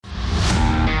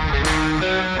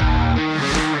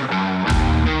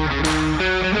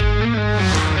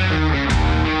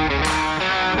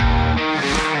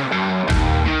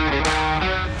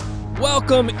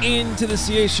Welcome into the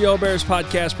CHGO Bears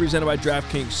podcast presented by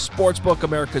DraftKings Sportsbook,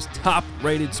 America's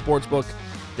top-rated sportsbook.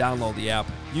 Download the app.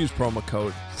 Use promo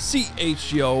code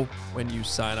CHGO when you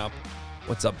sign up.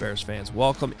 What's up, Bears fans?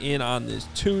 Welcome in on this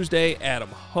Tuesday. Adam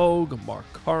Hogue, Mark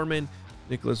Carman,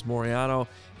 Nicholas Moriano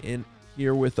in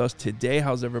here with us today.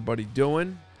 How's everybody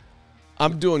doing?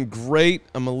 I'm doing great.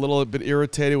 I'm a little bit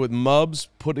irritated with Mubs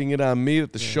putting it on me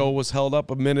that the show was held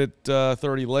up a minute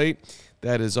 30 late.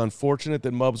 That is unfortunate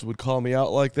that Mubs would call me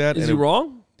out like that. Is he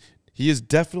wrong? He is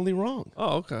definitely wrong.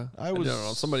 Oh, okay. I don't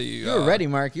know. Somebody. You were ready,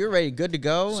 Mark. You were ready, good to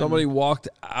go. Somebody walked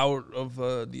out of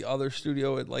the other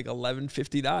studio at like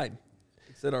 11:59.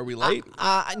 Said, "Are we late?"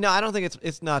 No, I don't think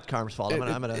it's not Carm's fault. I'm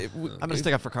gonna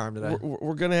stick up for Carm today.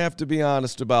 We're gonna have to be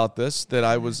honest about this. That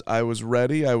I was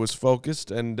ready. I was focused,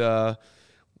 and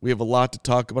we have a lot to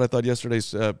talk about. I thought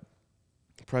yesterday's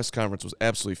press conference was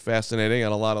absolutely fascinating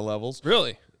on a lot of levels.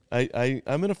 Really?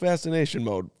 I'm in a fascination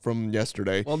mode from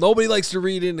yesterday. Well, nobody likes to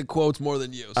read into quotes more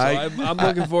than you, so I'm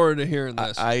looking forward to hearing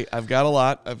this. I've got a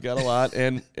lot.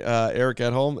 And Eric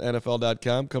at home,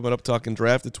 NFL.com, coming up talking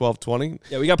draft at 12:20.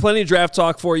 Yeah, we got plenty of draft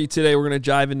talk for you today. We're going to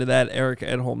dive into that. Eric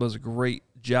Edholm does a great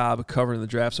job covering the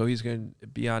draft, so he's going to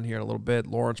be on here in a little bit.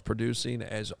 Lawrence producing,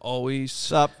 as always.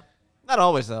 What's up? Not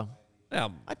always, though. Yeah,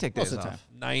 I take days off. time.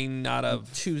 9 out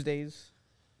of... Tuesdays.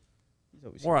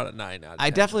 4 out of 9 out of 10.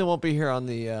 I definitely won't be here on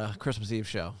the Christmas Eve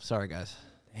show. Sorry, guys.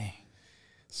 Dang.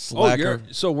 Slacker.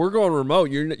 So we're going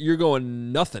remote. You're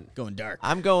going nothing. Going dark.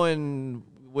 I'm going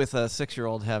with a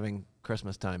 6-year-old having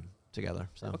Christmas time together.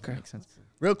 So Okay. Makes sense.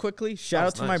 Real quickly, shout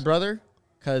out to my nice. brother,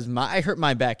 because I hurt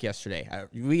my back yesterday.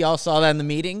 We all saw that in the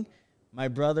meeting. My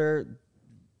brother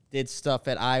did stuff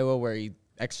at Iowa where he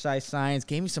exercise science,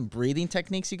 gave me some breathing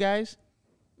techniques, you guys.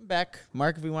 I'm back.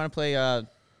 Mark, if we want to play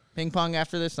ping pong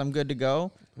after this, I'm good to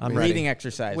go. I'm breathing ready.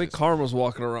 exercises. Wait, Carm was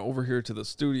walking around over here to the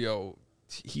studio.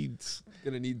 He's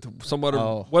going to need somewhat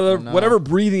Oh, of no. whatever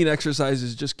breathing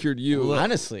exercises just cured you.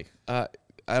 Honestly. I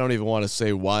don't even want to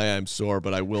say why I'm sore,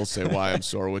 but I will say why I'm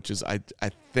sore, which is I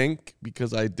think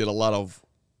because I did a lot of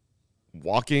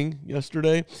walking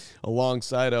yesterday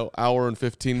alongside an hour and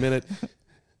 15-minute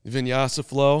vinyasa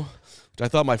flow, which I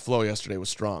thought my flow yesterday was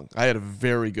strong. I had a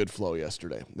very good flow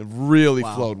yesterday. It really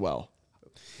flowed well.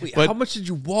 Wait, But- how much did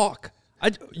you walk?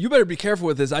 You better be careful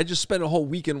with this. I just spent a whole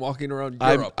weekend walking around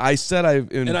Europe, I said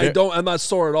and I'm not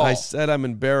sore at all. I said I'm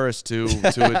embarrassed to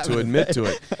admit to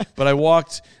it, but I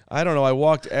walked. I don't know. I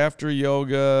walked after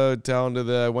yoga down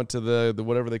to I went to the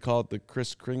whatever they call it, the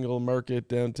Chris Kringle Market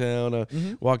downtown.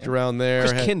 Walked around there.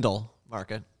 Chris Kindle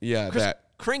Market. Yeah, Chris that.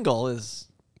 Kringle is.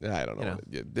 I don't know.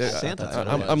 Santa.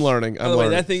 I'm learning. By the way,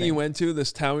 that thing you went to,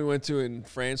 this town we went to in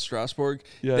France, Strasbourg,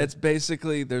 Yeah. that's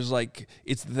basically, there's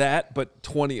it's that, but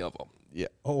 20 of them. Yeah.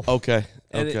 Oh. Okay.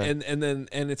 And Okay.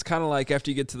 and it's kind of like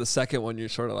after you get to the second one, you're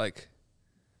sort of like,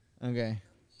 Okay.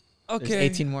 okay. There's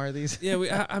 18 more of these.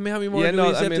 Yeah, how many more Yeah, do no,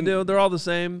 these I have to mean, do? They're all the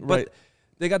same. But right.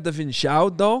 they got the Vin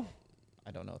Xiao, though.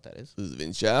 I don't know what that is. This is Vin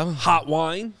Xiao? Hot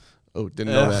wine. Oh,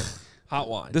 didn't know that. Hot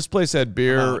wine. This place had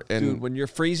beer and Dude, when you're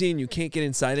freezing and you can't get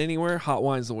inside anywhere, hot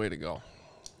wine's the way to go.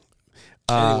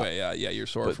 Anyway, yeah, you're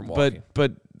sore from walking.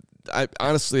 But I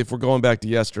honestly, if we're going back to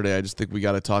yesterday, I just think we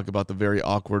got to talk about the very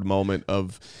awkward moment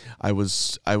of I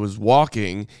was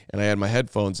walking and I had my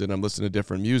headphones in. I'm listening to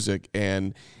different music,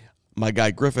 and my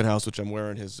guy Griffin House, which I'm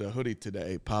wearing his hoodie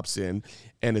today, pops in,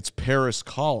 and it's Paris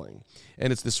Calling,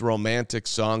 and it's this romantic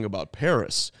song about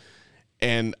Paris.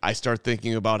 And I start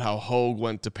thinking about how Hogue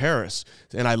went to Paris,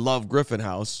 and I love Griffin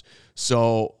House,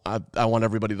 so I want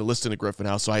everybody to listen to Griffin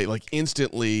House. So I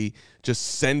instantly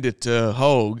just send it to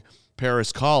Hogue,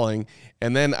 Paris Calling,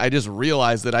 and then I just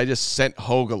realized that I just sent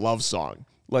Hogue a love song.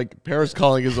 Like, Paris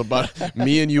Calling is about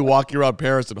me and you walking around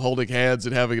Paris and holding hands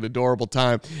and having an adorable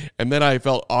time. And then I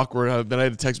felt awkward. Then I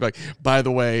had to text back, by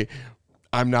the way,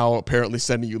 I'm now apparently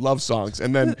sending you love songs.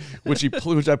 And then, which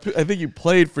I think you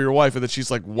played for your wife, and then she's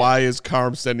like, why is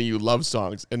Carm sending you love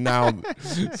songs? And now,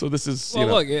 so this is, Well,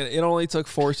 look, it only took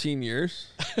 14 years,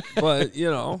 but,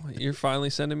 you're finally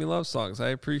sending me love songs. I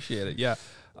appreciate it. Yeah.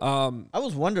 I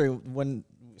was wondering when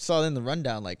we saw it in the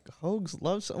rundown, like, Hogue's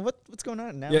love song. What's going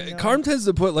on now? Yeah, Carm tends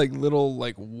to put little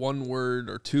 1-word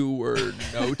or 2-word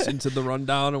notes into the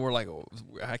rundown, and we're like,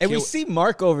 And we see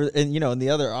Mark over in the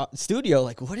other studio,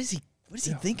 like, what is he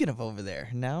thinking of over there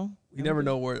now? You never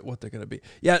know what they're going to be.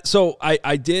 Yeah, so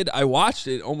I watched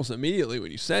it almost immediately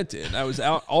when you sent it. I was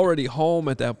already home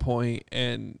at that point,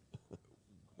 and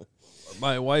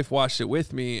my wife watched it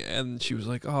with me, and she was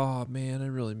like, oh, man, I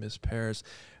really miss Paris.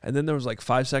 And then there was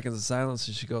 5 seconds of silence,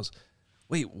 and she goes,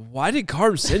 wait, why did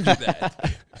Carm send you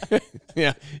that?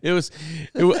 Yeah,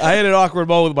 I had an awkward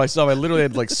moment with myself. I literally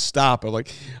had to stop. I'm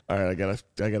like, all right, I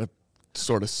gotta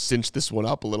sort of cinch this one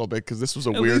up a little bit because this was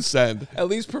a At weird least- send. At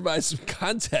least provide some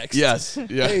context. Yes.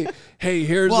 Yeah. Hey,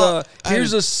 here's Well,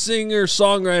 a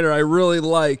singer-songwriter I really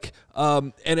like,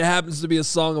 and it happens to be a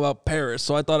song about Paris,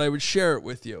 so I thought I would share it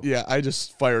with you. Yeah, I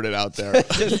just fired it out there.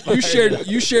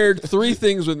 You shared 3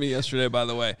 things with me yesterday, by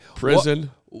the way.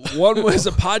 Prison. One was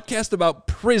a podcast about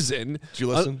prison. Did you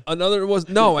listen? Another was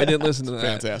no, I didn't listen to that.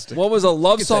 Fantastic. One was a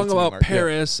love can send song it to me, about Mark.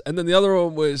 Paris, and then the other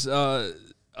one was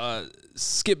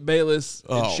Skip Bayless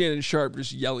and Oh. Shannon Sharp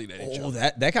just yelling at each Oh,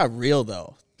 other. that got real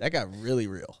though. That got really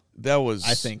real. That was.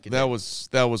 I think it that did.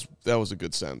 was a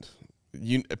good send.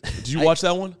 Did you watch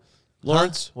that one,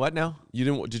 Lawrence? Huh? What now? You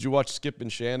didn't? Did you watch Skip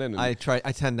and Shannon? And I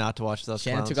tend not to watch those.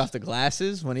 Shannon clowns. took off the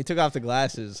glasses. When he took off the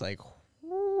glasses, like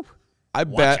I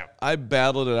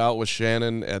battled it out with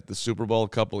Shannon at the Super Bowl a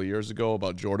couple of years ago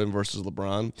about Jordan versus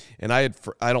LeBron, and I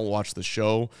don't watch the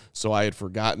show, so I had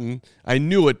forgotten. I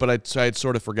knew it, but I had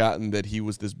sort of forgotten that he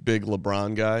was this big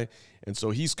LeBron guy, and so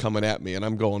he's coming at me, and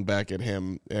I'm going back at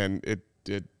him, and it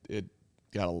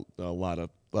got a lot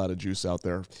of juice out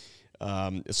there.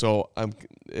 So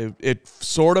it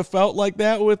sort of felt like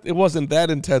that with it wasn't that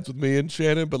intense with me and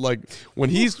Shannon, but like when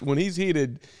he's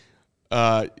heated.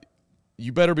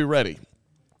 You better be ready.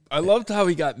 I loved how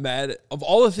he got mad. Of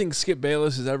all the things Skip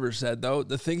Bayless has ever said, though,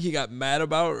 the thing he got mad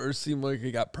about or seemed like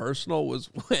he got personal was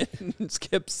when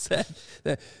Skip said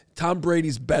that Tom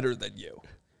Brady's better than you.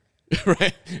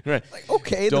 right.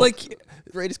 okay, Don't- like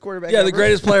greatest quarterback. Yeah, the ever.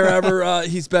 greatest player ever.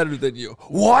 He's better than you.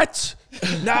 What?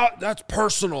 Now that's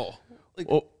personal.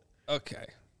 Like, Well, okay.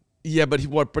 yeah, but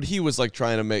he was like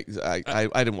trying to make. I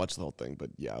didn't watch the whole thing,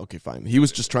 but yeah, okay, fine. He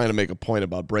was just trying to make a point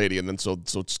about Brady, and then so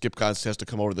Skip Cost has to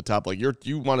come over the top. Like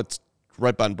you want to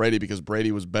rip on Brady because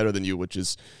Brady was better than you, which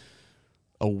is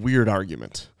a weird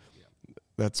argument.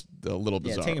 That's a little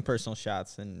Yeah, bizarre. taking personal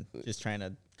shots and just trying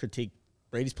to critique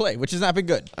Brady's play, which has not been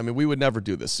good. I mean, we would never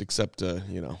do this except, I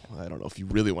don't know if you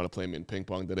really want to play me in ping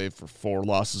pong today for 4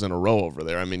 losses in a row over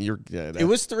there. I mean, It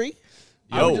was 3.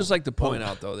 I would just like to point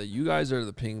out, though, that you guys are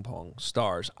the ping pong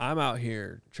stars. I'm out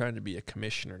here trying to be a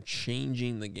commissioner,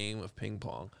 changing the game of ping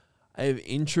pong. I have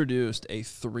introduced a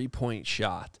 3-point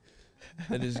shot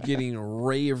that is getting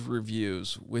rave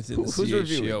reviews within the Who's CHGO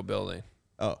reviewing? building.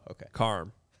 Oh, okay.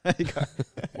 Carm.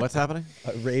 What's happening?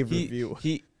 A rave review.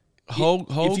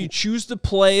 If you choose to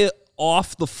play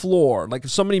off the floor, like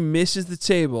if somebody misses the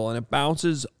table and it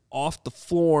bounces off the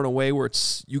floor in a way where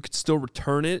you could still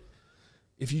return it,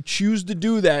 if you choose to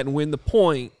do that and win the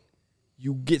point,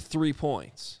 you get 3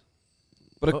 points.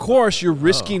 But of course, you're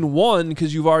risking 1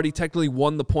 because you've already technically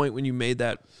won the point when you made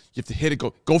that. You have to hit it.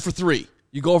 Go for 3.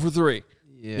 You go for 3.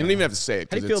 Yeah. You don't even have to say it.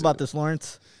 How do 'cause you feel it's- about this,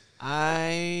 Lawrence?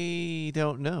 I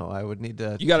don't know. I would need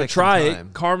to. You got to take some try it.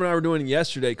 time. Carm and I were doing it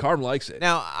yesterday. Carm likes it.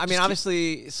 Now, I mean,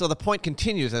 obviously, so the point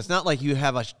continues. It's not like you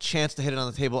have a chance to hit it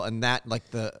on the table, and that like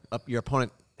your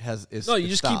opponent is. No, you it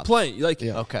just keep stops. playing. You like,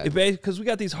 Okay. Because we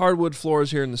got these hardwood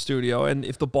floors here in the studio, and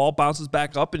if the ball bounces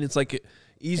back up and it's like an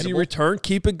easy Hittable? return,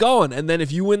 keep it going. And then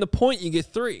if you win the point, you get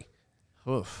 3.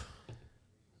 Oof.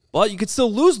 But you could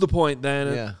still lose the point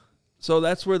then. Yeah. So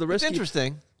that's where the It's risk.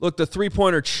 interesting. Look, the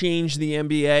 3-pointer changed the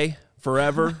NBA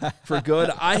forever for good.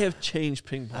 I have changed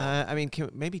ping pong. I mean,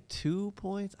 maybe 2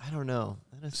 points. I don't know.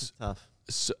 That is tough.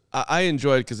 So I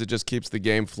enjoy it because it just keeps the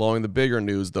game flowing. The bigger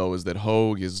news, though, is that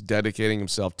Hogue is dedicating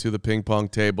himself to the ping pong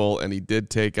table, and he did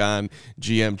take on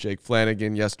GM Jake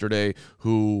Flanagan yesterday,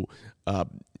 who it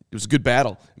was a good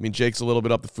battle. I mean, Jake's a little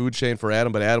bit up the food chain for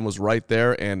Adam, but Adam was right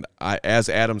there, and as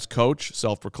Adam's coach,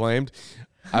 self-proclaimed,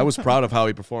 I was proud of how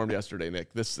he performed yesterday, Nick.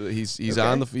 He's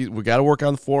on the feet. We got to work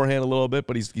on the forehand a little bit,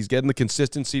 but he's getting the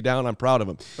consistency down. I'm proud of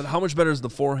him. But how much better is the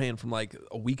forehand from like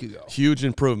a week ago? Huge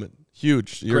improvement.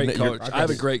 Huge. Great coach. I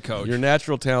have a great coach. Your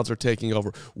natural talents are taking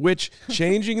over, which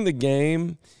changing the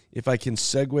game, if I can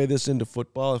segue this into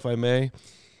football, if I may,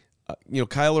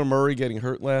 Kyler Murray getting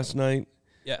hurt last night,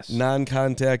 Yes.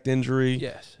 non-contact injury,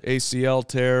 Yes. ACL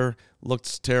tear,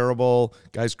 looks terrible,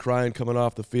 guys crying coming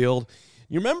off the field.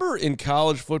 You remember in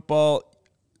college football,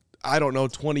 I don't know,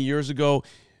 20 years ago,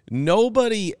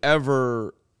 nobody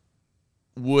ever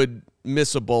would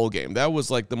miss a bowl game. That was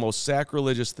like the most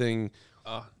sacrilegious thing.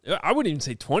 I wouldn't even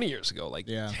say 20 years ago, like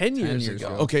 10 years ago.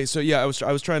 Okay, so yeah, I was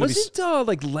trying to be. Wasn't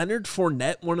like Leonard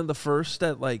Fournette one of the first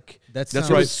that like That's That's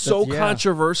it right. was so yeah.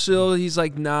 controversial? He's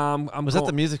like, nah, I'm Was that going-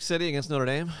 the Music City against Notre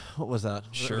Dame? What was that?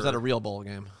 Sure. Was that a real bowl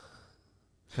game?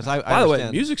 Because I By the way,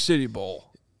 understand- Music City Bowl,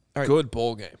 right. good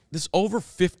bowl game. This over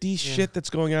 50 shit that's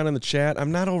going on in the chat.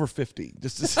 I'm not over 50.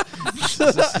 Just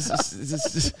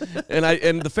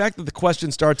And the fact that the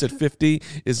question starts at 50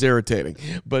 is irritating.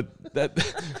 But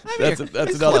that's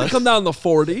another. Come down to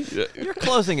 40. You're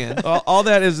closing in. All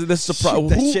that is this surprise.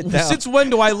 that shit down. Since when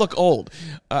do I look old?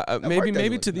 Maybe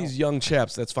doesn't to look these young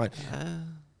chaps, that's fine.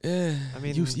 I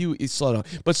mean, You slow down.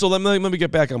 But so let me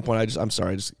get back on point. I'm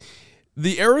sorry.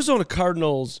 The Arizona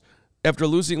Cardinals, after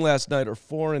losing last night, are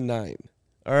 4-9.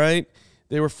 All right,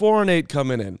 they were 4-8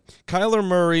 coming in. Kyler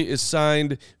Murray is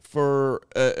signed for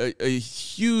a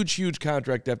huge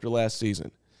contract after last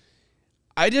season.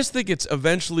 I just think it's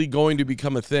eventually going to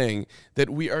become a thing that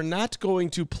we are not going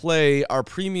to play our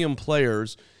premium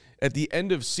players at the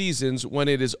end of seasons when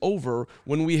it is over,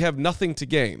 when we have nothing to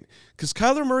gain. Because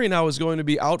Kyler Murray now is going to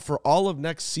be out for all of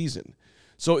next season.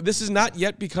 So this has not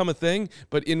yet become a thing,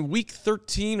 but in week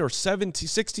 13 or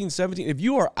 16, 17, if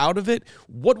you are out of it,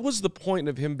 what was the point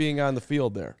of him being on the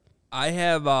field there? I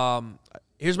have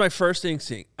here's my first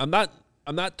instinct. I'm not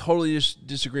totally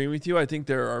disagreeing with you. I think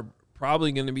there are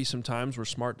probably going to be some times where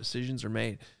smart decisions are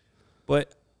made.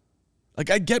 But like,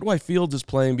 I get why Fields is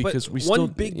playing because we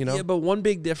still, Yeah, but one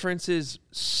big difference is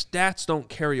stats don't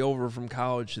carry over from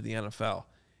college to the NFL.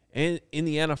 And in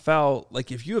the NFL,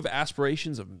 like, if you have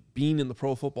aspirations of being in the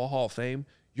Pro Football Hall of Fame,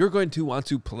 you're going to want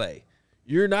to play.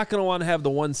 You're not going to want to have the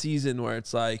one season where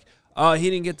it's like, he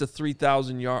didn't get to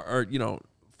 3,000 yards or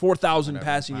 4,000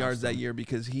 passing yards that year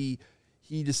because he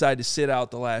decided to sit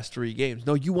out the last 3 games.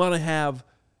 No, you want to have,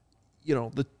 you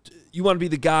want to be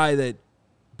the guy that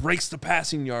breaks the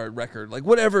passing yard record, like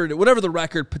whatever the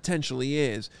record potentially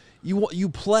is. You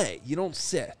play. You don't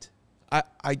sit.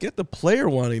 I get the player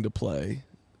wanting to play.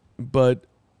 But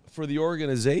for the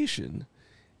organization,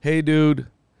 hey, dude,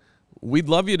 we'd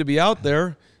love you to be out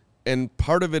there, and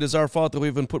part of it is our fault that we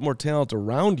haven't put more talent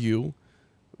around you,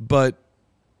 but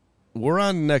we're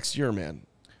on next year, man.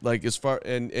 Like, as far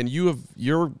and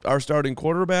you're our starting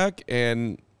quarterback,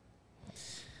 and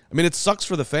I mean, it sucks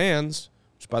for the fans.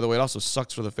 Which, by the way, it also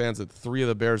sucks for the fans that 3 of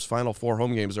the Bears' final 4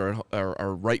 home games are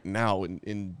right now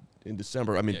in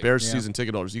December. I mean, Bears season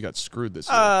ticket holders, you got screwed this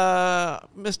year.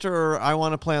 Mr. I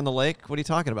want to play on the lake. What are you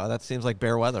talking about? That seems like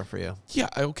bear weather for you. Yeah,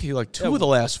 okay, like 2 of the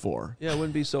last 4. Yeah, it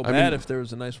wouldn't be so bad if there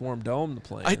was a nice warm dome to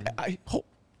play in. I hope.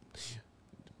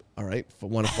 All right, I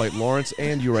want to fight Lawrence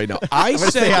and you right now. I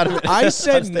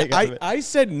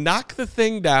said knock the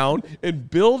thing down and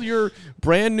build your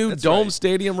brand new dome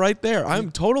stadium right there.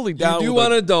 I'm totally down. You do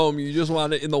want a dome. You just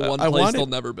want it in the one place they'll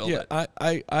never build it.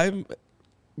 I'm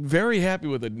very happy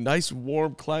with a nice,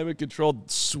 warm,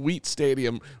 climate-controlled, sweet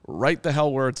stadium right the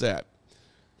hell where it's at.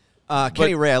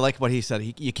 Kenny Ray, I like what he said.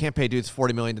 You can't pay dudes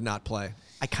 $40 million to not play.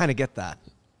 I kind of get that.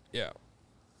 Yeah.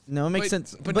 No, it makes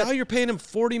sense. But now you're paying him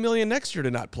 $40 million next year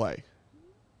to not play.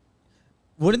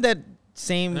 Wouldn't that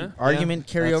same argument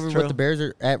carry over true. what the Bears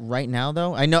are at right now,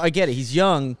 though? I know, I get it. He's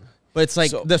young, but it's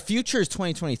like the future is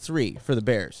 2023 for the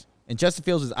Bears, and Justin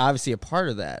Fields is obviously a part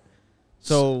of that.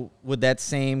 So would that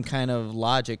same kind of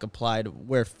logic apply to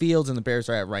where Fields and the Bears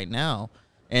are at right now?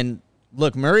 And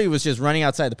look, Murray was just running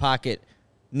outside the pocket,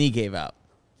 knee gave out.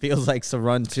 Fields likes to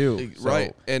run too,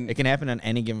 right? And it can happen on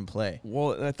any given play.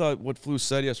 Well, and I thought what Flu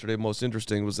said yesterday most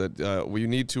interesting was that we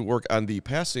need to work on the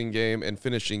passing game and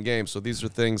finishing game. So these are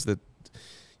things that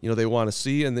they want to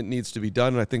see and that needs to be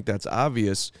done, and I think that's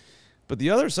obvious. But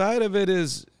the other side of it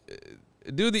is,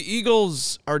 dude, the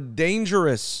Eagles are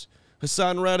dangerous.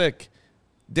 Hassan Reddick,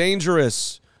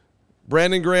 dangerous.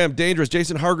 Brandon Graham, dangerous.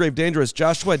 Jason Hargrave, dangerous.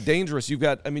 Josh Sweat, dangerous. You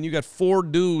got 4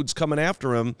 dudes coming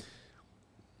after him.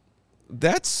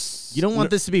 You don't want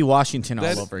this to be Washington all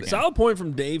over again. Solid point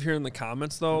from Dave here in the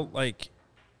comments, though. Like,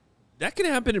 that can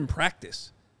happen in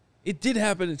practice. It did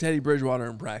happen to Teddy Bridgewater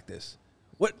in practice.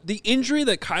 What the injury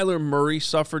that Kyler Murray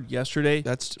suffered yesterday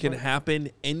can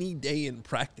happen any day in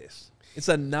practice. It's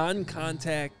a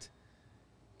non-contact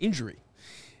injury.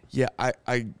 Yeah,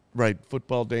 right.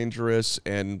 Football dangerous,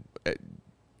 and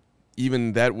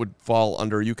even that would fall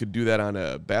under, you could do that on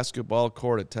a basketball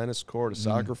court, a tennis court, a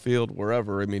soccer field,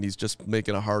 wherever. I mean, he's just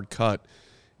making a hard cut,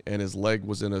 and his leg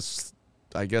was in a,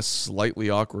 I guess, slightly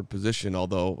awkward position,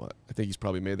 although I think he's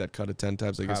probably made that cut 10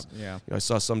 times. I guess. Yeah. I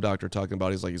saw some doctor talking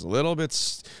about he's a little bit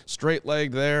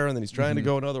straight-legged there, and then he's trying to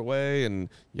go another way, and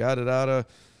yada-yada.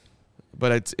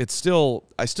 But it's still,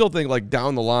 I still think, like,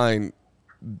 down the line,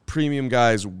 premium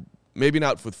guys, maybe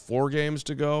not with 4 games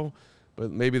to go, but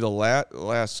maybe the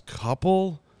last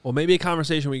couple. Well, maybe a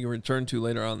conversation we can return to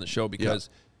later on in the show, because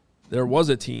there was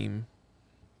a team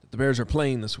that the Bears are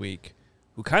playing this week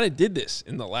who kind of did this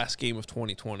in the last game of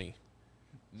 2020,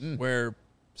 where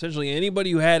essentially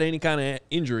anybody who had any kind of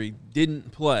injury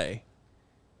didn't play,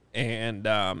 and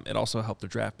it also helped their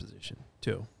draft position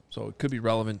too. So it could be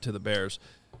relevant to the Bears.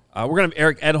 We're going to have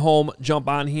Eric Edholm jump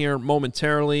on here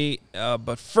momentarily.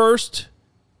 But first,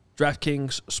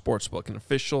 DraftKings Sportsbook, an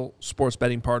official sports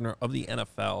betting partner of the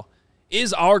NFL,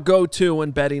 is our go-to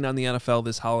when betting on the NFL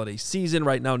this holiday season.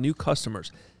 Right now, new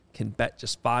customers can bet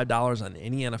just $5 on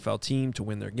any NFL team to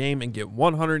win their game and get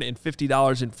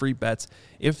 $150 in free bets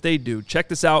if they do. Check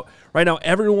this out. Right now,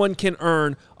 everyone can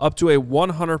earn up to a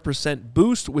 100%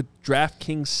 boost with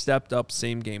DraftKings stepped-up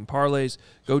same-game parlays.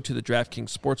 Go to the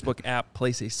DraftKings Sportsbook app,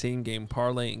 place a same-game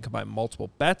parlay, and combine multiple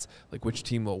bets, like which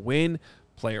team will win,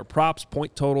 player props,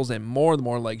 point totals, and more. The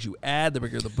more legs you add, the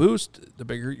bigger the boost, the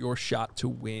bigger your shot to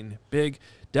win big.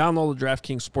 Download the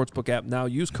DraftKings Sportsbook app now.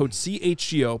 Use code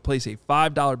CHGO. Place a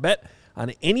 $5 bet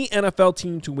on any NFL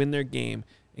team to win their game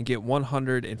and get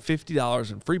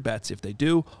 $150 in free bets if they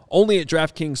do. Only at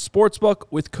DraftKings Sportsbook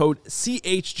with code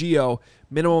CHGO.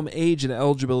 Minimum age and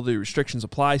eligibility restrictions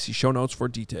apply. See show notes for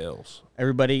details.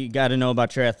 Everybody got to know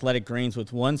about your Athletic Greens.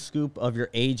 With one scoop of your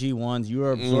AG1s, you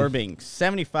are absorbing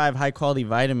 75 high-quality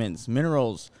vitamins,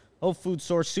 minerals, whole food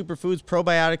source superfoods,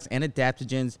 probiotics, and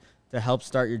adaptogens to help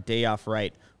start your day off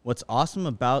right. What's awesome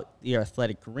about your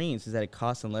Athletic Greens is that it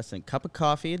costs them less than a cup of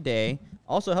coffee a day.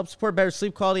 Also helps support better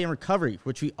sleep quality and recovery,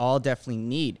 which we all definitely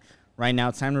need. Right now,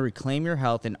 it's time to reclaim your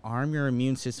health and arm your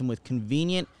immune system with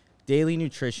convenient daily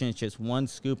nutrition. It's just one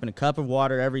scoop and a cup of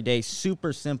water every day.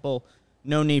 Super simple.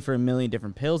 No need for a million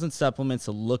different pills and supplements,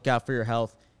 so look out for your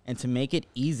health. And to make it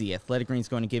easy, Athletic Greens is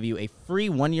going to give you a free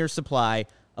 1-year supply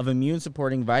of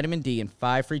immune-supporting vitamin D and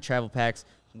 5 free travel packs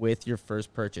with your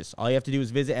first purchase. All you have to do is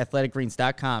visit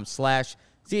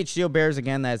athleticgreens.com/CHGOBears.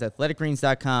 Again, that is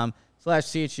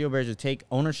athleticgreens.com/CHGOBears to take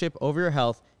ownership over your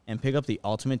health and pick up the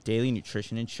ultimate daily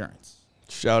nutrition insurance.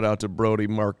 Shout out to Brody,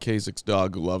 Mark Kasich's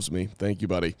dog, who loves me. Thank you,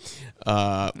 buddy.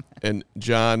 And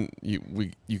John, you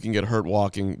can get hurt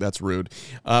walking. That's rude.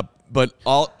 But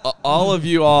all of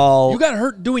you all, You got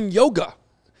hurt doing yoga.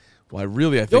 well, I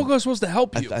think Yoga is supposed to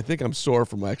help you. I think I'm sore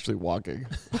from actually walking.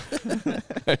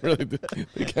 I really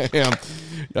think I am.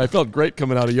 I felt great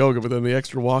coming out of yoga, but then the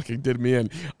extra walking did me in.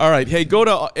 All right. Hey, go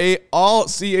to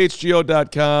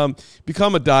allchgo.com.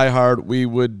 Become a diehard. We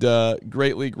would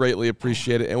greatly, greatly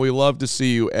appreciate it. And we love to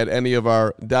see you at any of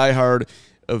our diehard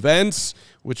events,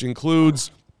 which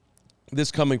includes this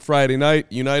coming Friday night,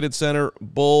 United Center,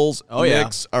 Bulls,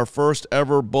 Knicks, our first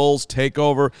ever Bulls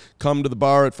takeover. Come to the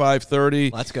bar at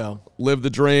 5:30. Let's go. Live the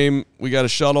dream. We got a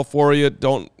shuttle for you.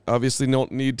 Don't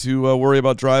need to worry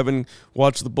about driving.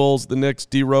 Watch the Bulls, the Knicks,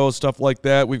 D-Rose, stuff like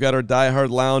that. We've got our diehard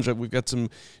lounge. We've got some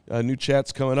new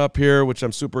chats coming up here, which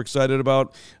I'm super excited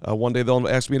about. One day they'll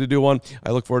ask me to do one.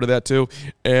 I look forward to that too.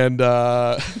 And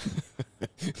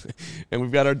and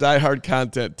we've got our diehard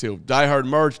content too. Diehard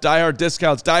merch, diehard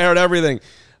discounts, diehard everything.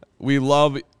 We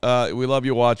love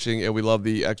you watching, and we love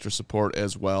the extra support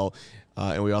as well.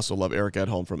 And we also love Eric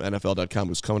Edholm from NFL.com,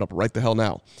 who's coming up right the hell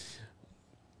now.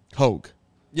 Hogue.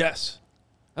 Yes.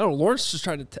 I don't know. Lawrence just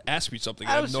trying to ask me something.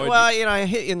 I have no idea. I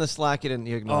hit you in the Slack. You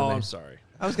ignored me. Oh, I'm sorry.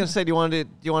 I was going to say, do you want to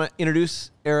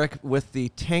introduce Eric with the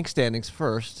tank standings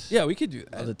first? Yeah, we could do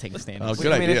that. I'll take a stand. Oh,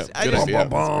 good idea. Good idea.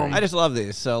 I just love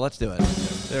these, so let's do it.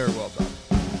 They're well done.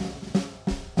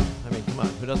 I mean, come on.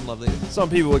 Who doesn't love these? Some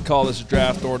people would call this a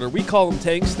draft order. We call them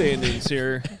tank standings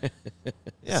here.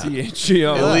 Yeah.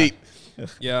 CHGO. Elite.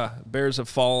 Yeah, Bears have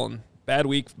fallen. Bad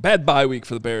bye week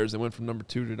for the Bears. They went from number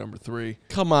 2 to number 3.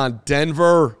 Come on,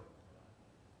 Denver.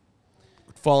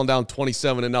 Falling down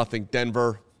 27-0,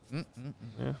 Denver. Yeah,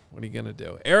 what are you going to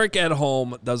do? Eric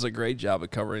Edholm does a great job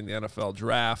of covering the NFL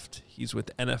draft. He's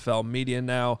with NFL Media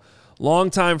now.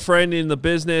 Longtime friend in the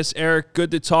business. Eric,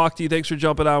 good to talk to you. Thanks for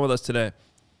jumping on with us today.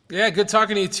 Yeah, good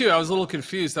talking to you too. I was a little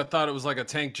confused. I thought it was like a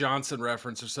Tank Johnson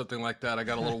reference or something like that. I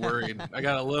got a little worried. I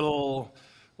got a little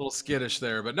skittish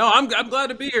there, but no, I'm glad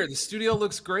to be here. The studio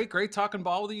looks great. Great talking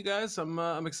ball with you guys.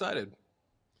 I'm excited.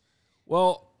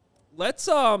 Well, let's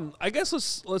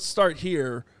start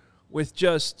here with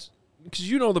just because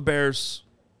you know the Bears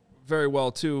very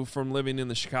well too from living in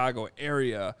the Chicago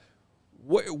area.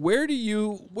 What do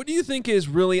you think is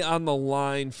really on the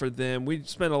line for them? We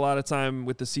spent a lot of time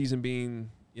with the season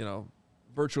being,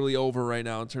 virtually over right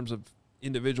now in terms of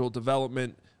individual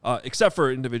development, except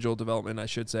for individual development, I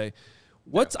should say.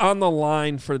 What's on the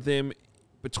line for them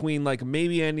between like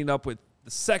maybe ending up with the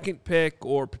second pick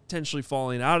or potentially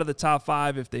falling out of the top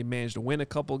 5 if they manage to win a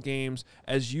couple games,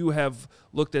 as you have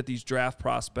looked at these draft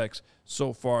prospects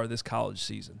so far this college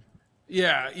season?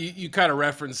 Yeah, you kind of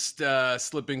referenced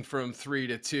slipping from 3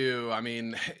 to 2. I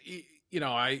mean,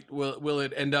 will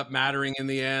it end up mattering in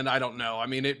the end? I don't know. I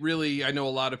mean, I know a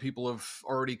lot of people have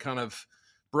already kind of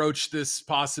broached this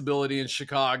possibility in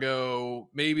Chicago.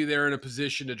 Maybe they're in a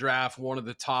position to draft one of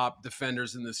the top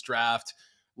defenders in this draft.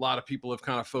 A lot of people have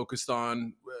kind of focused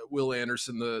on Will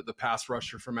Anderson, the pass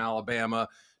rusher from Alabama,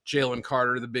 Jalen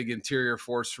Carter, the big interior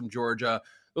force from Georgia.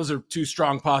 Those are two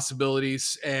strong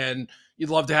possibilities, and you'd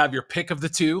love to have your pick of the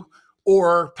two,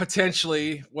 or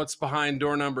potentially what's behind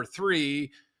door number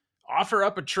 3, offer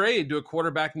up a trade to a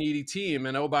quarterback needy team.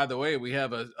 And oh, by the way, we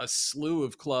have a slew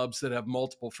of clubs that have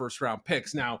multiple first round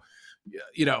picks. Now,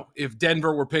 you know, if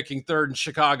Denver were picking 3rd and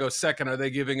Chicago 2nd, are they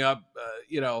giving up,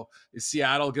 is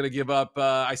Seattle going to give up?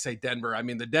 I say Denver. I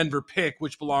mean, the Denver pick,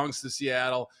 which belongs to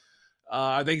Seattle.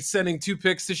 Are they sending 2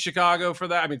 picks to Chicago for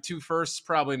that? I mean, 2 firsts,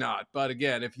 probably not. But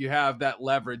again, if you have that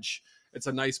leverage, it's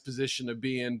a nice position to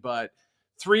be in. But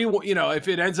 3, you know, if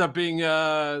it ends up being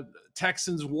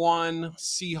Texans 1,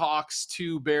 Seahawks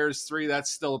 2, Bears 3,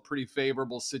 that's still a pretty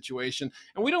favorable situation.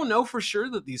 And we don't know for sure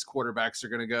that these quarterbacks are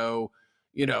going to go,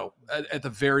 you know, at the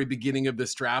very beginning of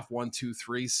this draft, 1, 2,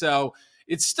 3. So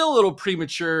it's still a little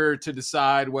premature to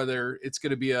decide whether it's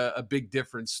going to be a big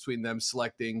difference between them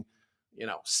selecting, you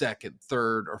know, 2nd,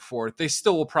 3rd, or 4th. They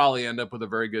still will probably end up with a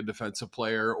very good defensive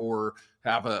player or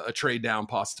have a trade down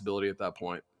possibility at that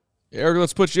point. Eric,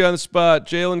 let's put you on the spot.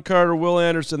 Jalen Carter, Will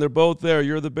Anderson, they're both there.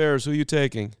 You're the Bears. Who are you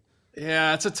taking?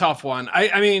 Yeah, it's a tough one.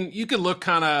 I mean, you could look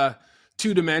kind of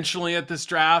two-dimensionally at this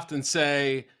draft and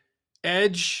say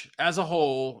edge as a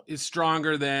whole is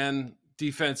stronger than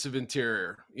defensive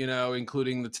interior, you know,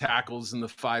 including the tackles and the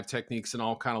 5 techniques and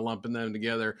all kind of lumping them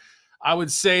together. I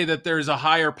would say that there's a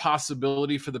higher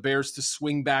possibility for the Bears to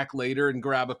swing back later and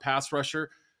grab a pass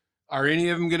rusher. Are any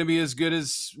of them going to be as good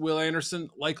as Will Anderson?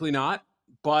 Likely not.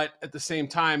 But at the same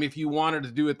time, if you wanted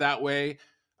to do it that way,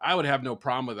 I would have no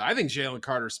problem with it. I think Jalen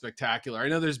Carter is spectacular. I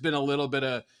know there's been a little bit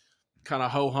of kind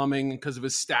of ho-humming because of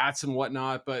his stats and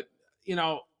whatnot, but, you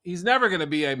know, he's never going to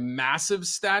be a massive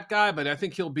stat guy, but I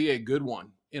think he'll be a good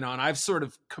one, you know, and I've sort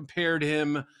of compared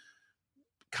him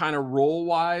kind of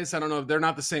role-wise. I don't know if they're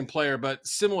not the same player, but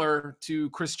similar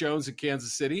to Chris Jones in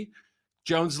Kansas City.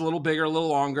 Jones is a little bigger, a little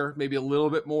longer, maybe a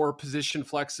little bit more position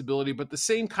flexibility, but the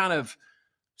same kind of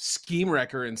scheme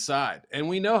wrecker inside. And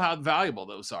we know how valuable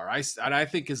those are. I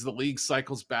think as the league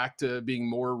cycles back to being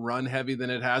more run heavy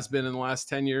than it has been in the last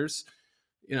 10 years,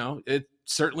 you know, it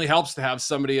certainly helps to have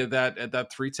somebody at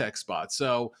that 3-tech spot.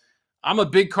 So I'm a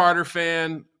big Carter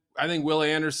fan. I think Will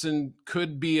Anderson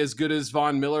could be as good as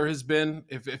Von Miller has been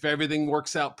if everything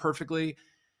works out perfectly.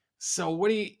 So what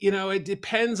do you know, it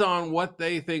depends on what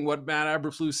they think, what Matt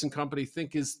Eberflus and company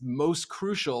think is most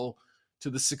crucial to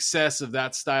the success of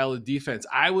that style of defense.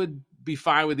 I would be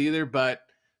fine with either, but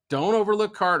don't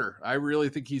overlook Carter. I really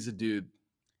think he's a dude.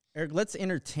 Eric, let's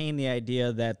entertain the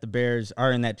idea that the Bears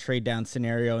are in that trade down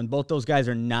scenario and both those guys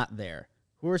are not there.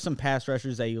 Who are some pass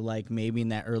rushers that you like maybe in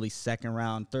that early 2nd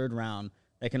round, 3rd round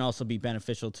that can also be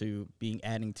beneficial to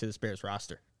adding to this Bears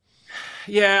roster?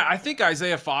 Yeah, I think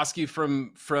Isaiah Foskey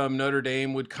from Notre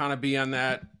Dame would kind of be on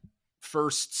that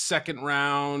 1st, 2nd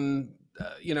round,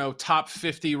 you know, top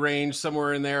 50 range,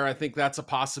 somewhere in there. I think that's a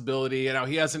possibility. You know,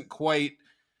 he hasn't quite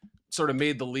sort of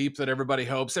made the leap that everybody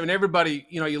hopes. I mean, everybody,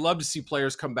 you know, you love to see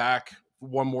players come back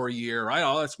one more year, right?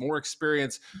 Oh, that's more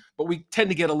experience, but we tend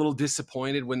to get a little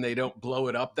disappointed when they don't blow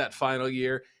it up that final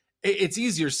year. It's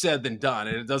easier said than done,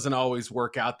 and it doesn't always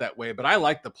work out that way, but I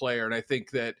like the player. And I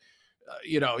think that,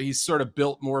 you know, he's sort of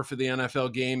built more for the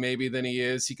NFL game maybe than he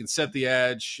is. He can set the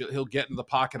edge. He'll get in the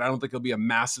pocket. I don't think he'll be a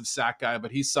massive sack guy,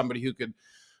 but he's somebody who could,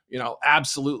 you know,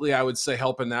 absolutely, I would say,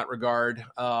 help in that regard.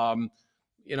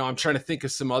 You know, I'm trying to think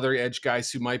of some other edge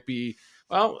guys who might be,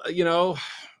 well, you know,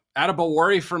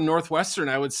 Adebawori from Northwestern,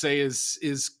 I would say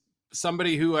is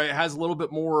somebody who has a little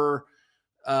bit more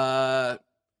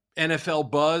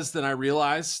NFL buzz than I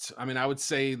realized. I mean, I would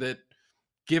say that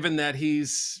given that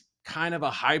he's kind of a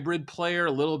hybrid player,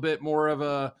 a little bit more of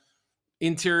a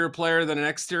interior player than an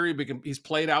exterior, because he's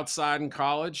played outside in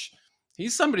college.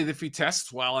 He's somebody that if he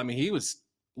tests well, I mean, he was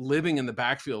living in the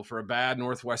backfield for a bad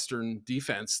Northwestern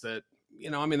defense that,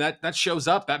 you know, I mean, that shows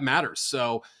up, that matters.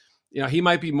 So, you know, he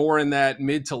might be more in that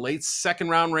mid to late 2nd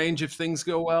round range if things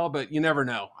go well, but you never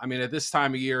know. I mean, at this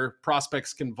time of year,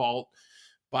 prospects can vault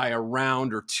by a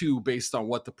round or 2 based on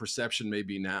what the perception may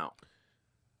be now.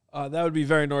 That would be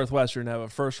very Northwestern to have a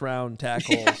 1st round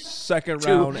tackle, 2nd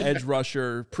round edge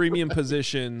rusher, premium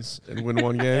positions, And win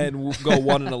one game. and go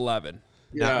 1-11.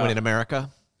 Not winning America.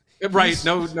 Right.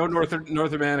 No North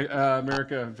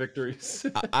America victories.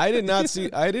 I did not see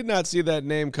that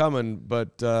name coming,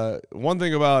 but one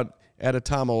thing about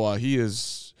Adetomawa,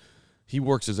 he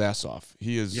works his ass off.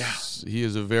 He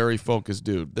is a very focused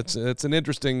dude. That's an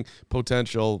interesting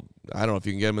potential. I don't know if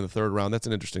you can get him in the 3rd round. That's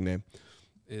an interesting name.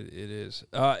 It is.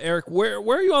 Eric, where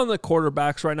are you on the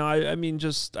quarterbacks right now? I mean,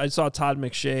 I saw Todd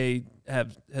McShay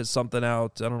has something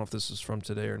out. I don't know if this is from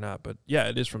today or not, but yeah,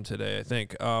 it is from today, I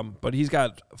think. But he's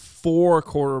got 4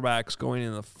 quarterbacks going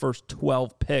in the first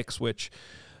 12 picks, which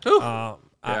I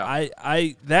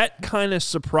that kind of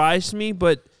surprised me.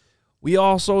 But we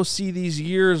also see these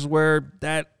years where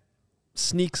that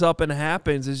sneaks up and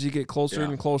happens as you get closer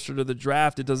and closer to the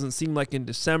draft. It doesn't seem like in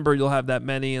December you'll have that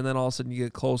many, and then all of a sudden you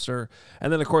get closer.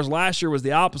 And then, of course, last year was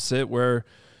the opposite, where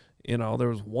there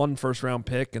was 1 first-round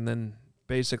pick and then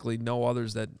basically no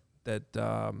others that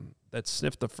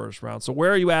sniffed the first round. So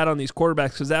where are you at on these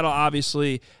quarterbacks? Because that'll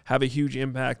obviously have a huge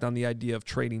impact on the idea of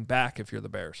trading back if you're the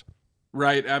Bears.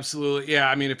 Right, absolutely. Yeah,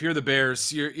 I mean, if you're the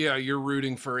Bears, you're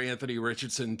rooting for Anthony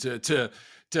Richardson to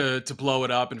blow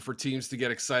it up and for teams to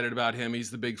get excited about him. He's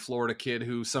the big Florida kid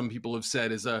who some people have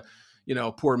said is a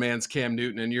poor man's Cam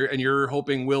Newton, and you're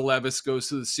hoping Will Levis goes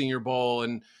to the Senior Bowl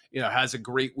and has a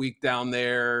great week down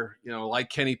there, like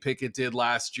Kenny Pickett did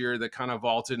last year, that kind of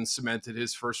vaulted and cemented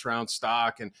his first round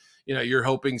stock. And you're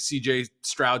hoping CJ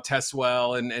Stroud tests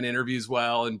well and interviews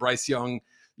well, and Bryce Young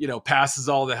passes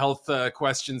all the health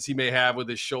questions he may have with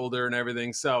his shoulder and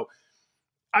everything. So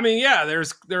I mean, yeah,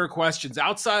 there are questions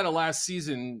outside of last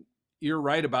season. You're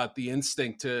right about the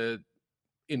instinct to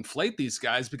inflate these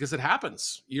guys because it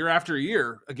happens year after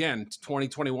year. Again,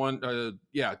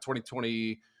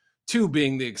 2022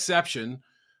 being the exception.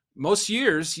 Most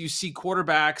years you see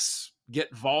quarterbacks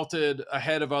get vaulted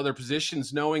ahead of other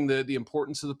positions, knowing the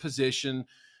importance of the position,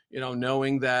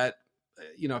 knowing that,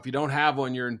 if you don't have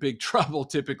one, you're in big trouble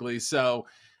typically. So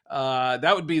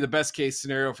that would be the best case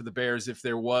scenario for the Bears if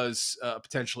there was a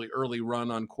potentially early run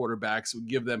on quarterbacks. It would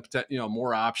give them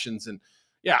more options. And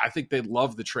yeah, I think they'd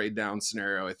love the trade down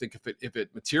scenario. I think if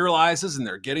it materializes and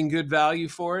they're getting good value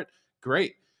for it,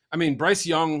 great. I mean, Bryce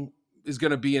Young is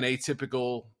going to be an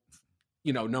atypical,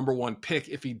 number 1 pick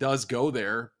if he does go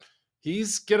there.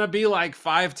 He's going to be like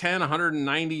 5'10",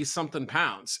 190 something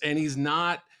pounds, and he's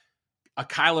not a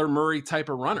Kyler Murray type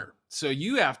of runner. So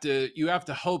you have to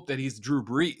hope that he's Drew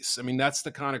Brees. I mean, that's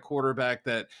the kind of quarterback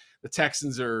that the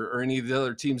Texans or any of the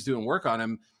other teams doing work on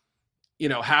him,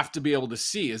 have to be able to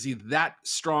see. Is he that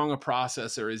strong a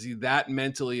processor? Is he that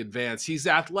mentally advanced? He's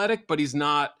athletic, but he's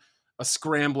not a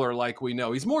scrambler like we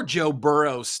know. He's more Joe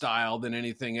Burrow style than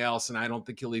anything else, and I don't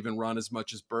think he'll even run as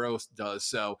much as Burrow does.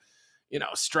 So,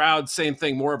 Stroud, same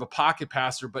thing, more of a pocket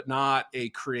passer, but not a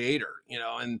creator,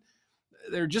 and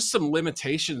there are just some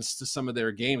limitations to some of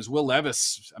their games. Will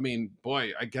Levis, I mean,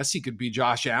 boy, I guess he could be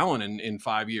Josh Allen in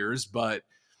 5 years, but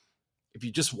if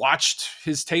you just watched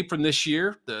his tape from this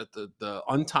year, the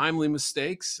untimely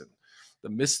mistakes and the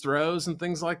missed throws and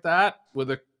things like that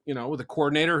with a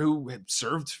coordinator who had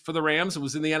served for the Rams and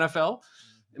was in the NFL,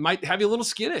 it might have you a little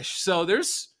skittish. So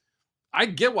I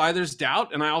get why there's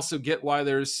doubt, and I also get why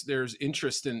there's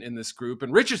interest in this group.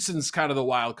 And Richardson's kind of the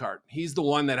wild card. He's the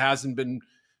one that hasn't been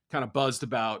kind of buzzed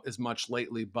about as much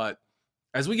lately, but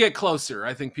as we get closer,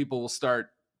 I think people will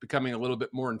start becoming a little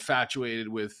bit more infatuated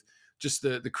with just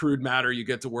the crude matter you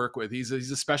get to work with. He's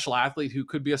a special athlete who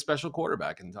could be a special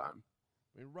quarterback in time.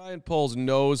 I mean, Ryan Poles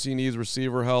knows he needs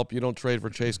receiver help. You don't trade for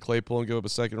Chase Claypool and give up a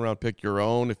second-round pick your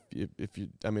own if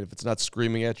it's not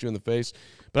screaming at you in the face.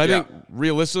 But I think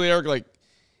realistically, Eric, like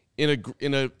in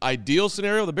an ideal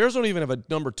scenario, the Bears don't even have a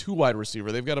number 2 wide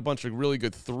receiver. They've got a bunch of really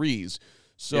good 3s.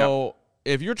 So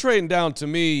if you're trading down, to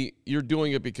me, you're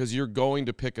doing it because you're going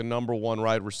to pick a number 1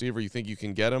 wide receiver. You think you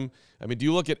can get him. I mean, do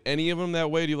you look at any of them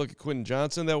that way? Do you look at Quentin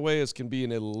Johnson that way as can be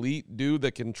an elite dude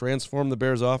that can transform the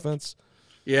Bears offense?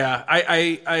 Yeah,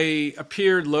 I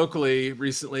appeared locally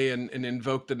recently and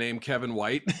invoked the name Kevin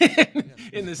White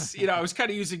in this. I was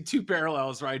kind of using 2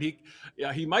 parallels, right?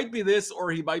 He might be this or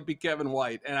he might be Kevin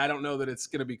White, and I don't know that it's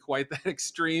going to be quite that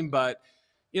extreme, but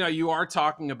you are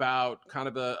talking about kind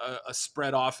of a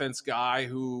spread offense guy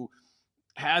who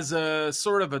has a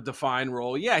sort of a defined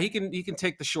role. Yeah, he can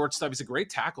take the short stuff. He's a great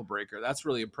tackle breaker. That's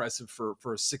really impressive for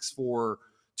a 6'4",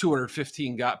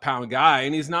 215-pound guy,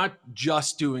 and he's not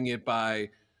just doing it by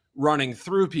running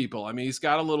through people. I mean, he's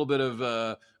got a little bit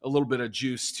of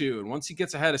juice too. And once he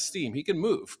gets ahead of steam, he can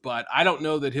move. But I don't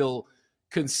know that he'll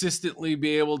consistently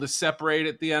be able to separate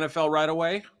at the NFL right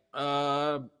away.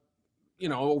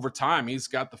 Over time, he's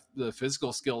got the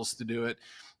physical skills to do it.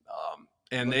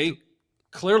 And they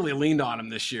clearly leaned on him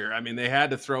this year. I mean, they had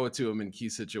to throw it to him in key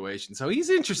situations. So he's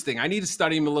interesting. I need to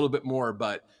study him a little bit more,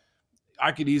 but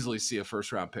I could easily see a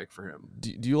first-round pick for him.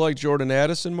 Do you like Jordan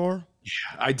Addison more?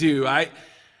 Yeah, I do. I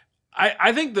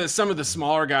think that some of the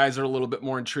smaller guys are a little bit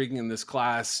more intriguing in this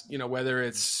class, whether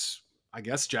it's, I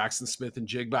guess, Jackson Smith and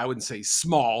Jigba. I wouldn't say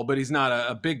small, but he's not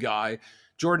a big guy.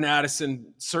 Jordan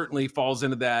Addison certainly falls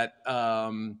into that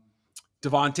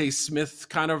Devontae Smith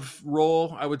kind of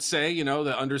role, I would say,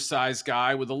 the undersized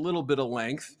guy with a little bit of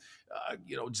length.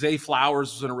 Zay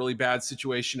Flowers was in a really bad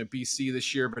situation at BC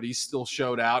this year, but he still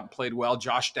showed out and played well.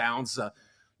 Josh Downs,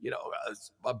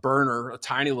 a burner, a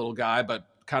tiny little guy, but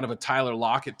kind of a Tyler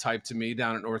Lockett type to me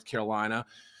down at North Carolina.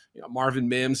 Marvin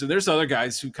Mims, and there's other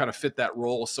guys who kind of fit that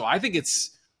role. So I think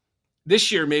it's this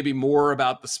year maybe more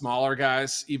about the smaller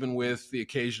guys, even with the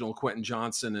occasional Quentin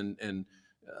Johnson and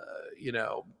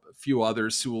a few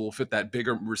others who will fit that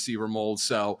bigger receiver mold.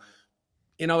 So,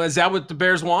 is that what the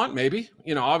Bears want? Maybe.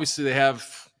 Obviously they have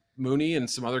Mooney and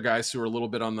some other guys who are a little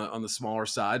bit on the smaller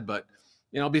side, but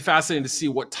it'll be fascinating to see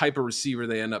what type of receiver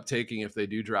they end up taking if they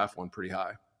do draft one pretty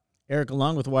high. Eric,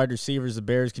 along with wide receivers, the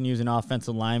Bears can use an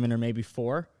offensive lineman or maybe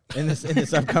 4 in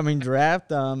this upcoming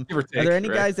draft. Are there any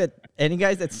guys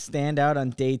that stand out on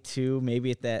day 2,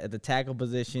 maybe at the tackle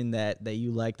position that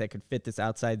you like that could fit this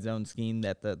outside zone scheme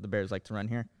that the Bears like to run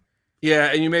here?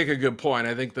 Yeah, and you make a good point.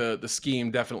 I think the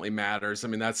scheme definitely matters. I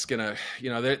mean, that's gonna,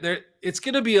 it's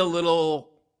gonna be a little.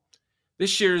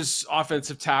 This year's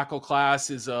offensive tackle class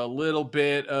is a little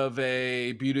bit of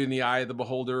a beauty in the eye of the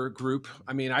beholder group.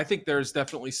 I mean, I think there's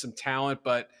definitely some talent,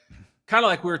 but kind of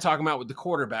like we were talking about with the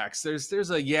quarterbacks,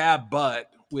 there's a but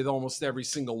with almost every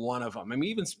single one of them. I mean,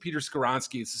 even Peter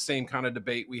Skoronski, it's the same kind of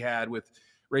debate we had with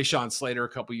Rashawn Slater a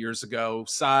couple years ago.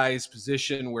 Size,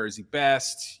 position, where is he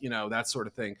best, that sort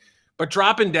of thing. But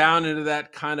dropping down into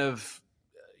that kind of,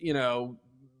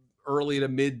 early to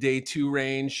mid day 2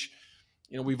 range,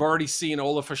 we've already seen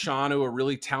Ola Fashanu, a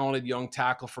really talented young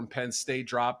tackle from Penn State,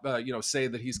 say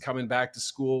that he's coming back to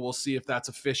school. We'll see if that's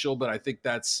official, but I think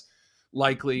that's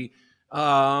likely.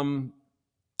 Andrew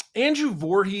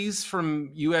Voorhees from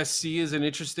USC is an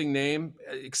interesting name.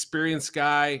 Experienced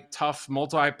guy, tough,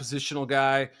 multi-positional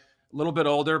guy, a little bit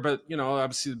older, but,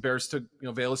 obviously the Bears took,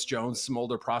 Velus Jones, some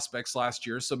older prospects last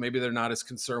year, so maybe they're not as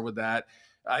concerned with that.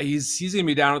 He's going to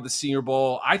be down at the Senior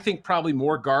Bowl. I think probably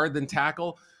more guard than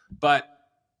tackle, but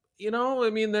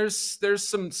there's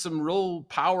some real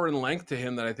power and length to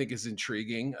him that I think is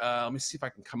intriguing. Let me see if I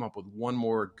can come up with one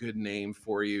more good name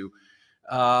for you.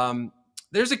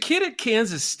 There's a kid at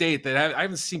Kansas State that I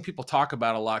haven't seen people talk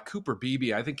about a lot, Cooper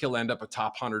Beebe. I think he'll end up a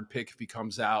top 100 pick if he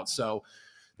comes out. So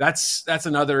that's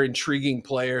another intriguing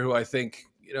player who I think,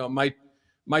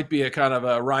 might be a kind of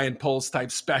a Ryan Poles type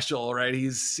special, right?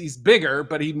 He's bigger,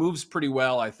 but he moves pretty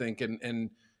well, I think, and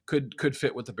could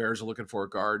fit what the Bears are looking for at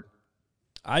guard.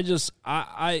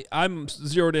 I'm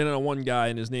zeroed in on one guy,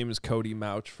 and his name is Cody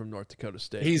Mauch from North Dakota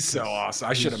State. He's so awesome.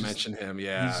 I should have mentioned him.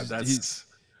 Yeah,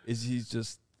 he's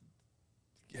just.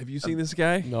 Have you seen this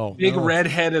guy? No. Big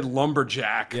redheaded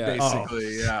lumberjack,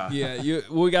 basically. Oh. Yeah.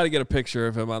 We got to get a picture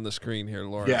of him on the screen here,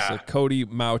 Lauren. Yeah. So Cody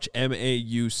Mauch,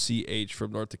 Mauch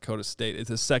from North Dakota State. It's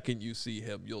the second you see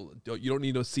him, you don't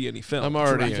need to see any film. I'm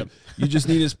already in. You just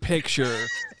need his picture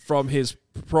from his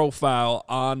profile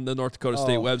on the North Dakota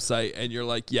State website, and you're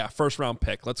like, yeah, first round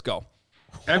pick. Let's go.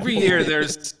 Every year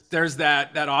there's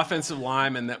that offensive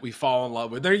lineman that we fall in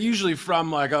love with. They're usually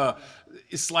from like a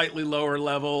slightly lower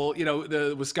level,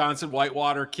 the Wisconsin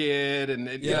Whitewater kid, and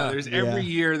there's every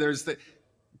year there's the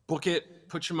book it,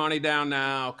 put your money down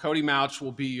now. Cody Mauch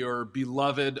will be your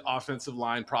beloved offensive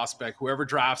line prospect. Whoever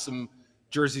drafts him,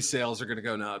 jersey sales are going to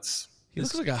go nuts. He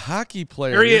looks like a hockey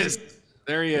player.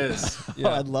 There he is. Yeah.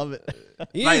 Oh, I'd love it.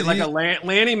 Right, like a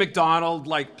Lanny McDonald,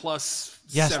 like plus.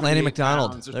 Yes, Lanny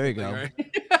McDonald. There you go. Right?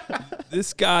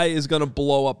 This guy is going to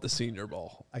blow up the Senior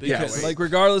Bowl. Because,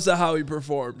 regardless of how he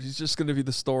performs, he's just going to be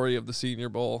the story of the Senior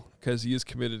Bowl because he is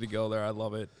committed to go there. I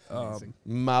love it.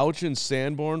 Mauch and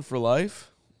Sanborn for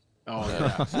life. Oh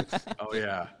yeah. Oh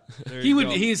yeah.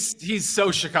 He's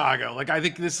so Chicago. Like, I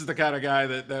think this is the kind of guy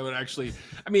that would actually.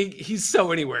 I mean, he's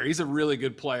so anywhere. He's a really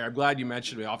good player. I'm glad you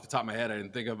mentioned me. Off the top of my head, I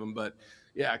didn't think of him, but.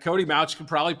 Yeah, Cody Mauch could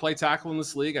probably play tackle in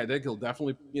this league. I think he'll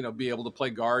definitely, be able to play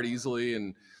guard easily,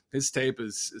 and his tape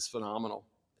is phenomenal.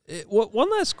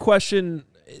 One last question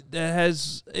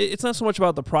it's not so much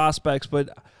about the prospects, but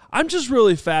I'm just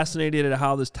really fascinated at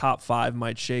how this top 5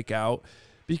 might shake out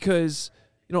because,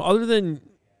 other than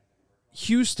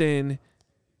Houston,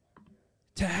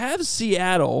 to have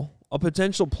Seattle, a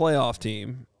potential playoff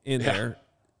team in there,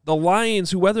 the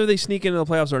Lions, who whether they sneak into the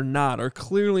playoffs or not, are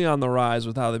clearly on the rise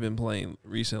with how they've been playing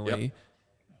recently. Yep.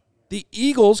 The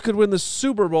Eagles could win the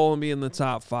Super Bowl and be in the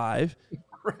top 5.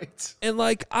 Right. And,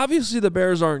 obviously the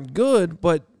Bears aren't good,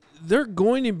 but they're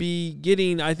going to be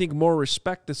getting, I think, more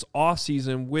respect this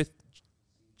offseason with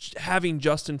having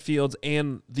Justin Fields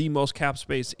and the most cap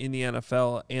space in the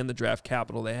NFL and the draft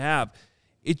capital they have.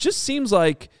 It just seems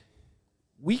like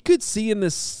we could see in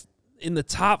the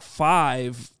top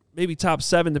 5 maybe top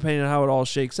 7, depending on how it all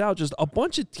shakes out. Just a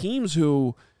bunch of teams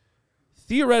who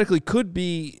theoretically could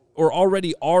be or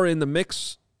already are in the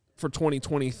mix for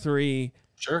 2023.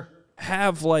 Sure.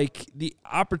 Have like the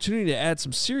opportunity to add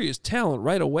some serious talent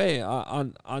right away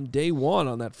on day one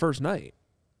on that first night.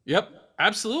 Yep,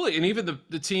 absolutely. And even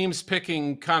the teams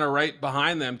picking kind of right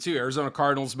behind them too. Arizona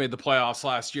Cardinals made the playoffs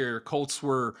last year. Colts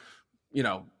were,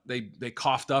 they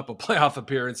coughed up a playoff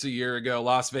appearance a year ago.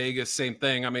 Las Vegas, same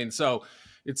thing. I mean, so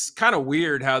it's kind of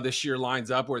weird how this year lines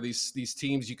up where these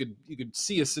teams, you could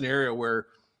see a scenario where,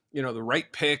 the right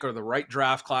pick or the right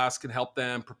draft class can help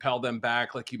them, propel them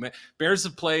back. Like you mentioned, Bears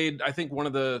have played, I think, one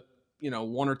of the,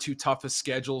 1 or 2 toughest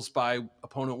schedules by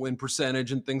opponent win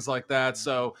percentage and things like that.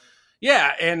 So,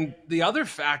 yeah. And the other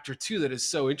factor too that is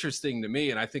so interesting to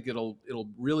me, and I think it'll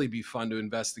really be fun to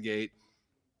investigate.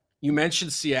 You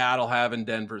mentioned Seattle having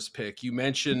Denver's pick. You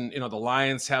mentioned, the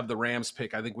Lions have the Rams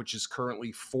pick, I think, which is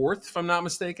currently 4th, if I'm not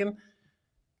mistaken.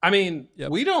 I mean,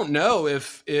 We don't know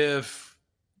if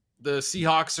the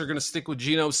Seahawks are going to stick with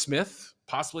Geno Smith.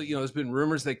 Possibly, there's been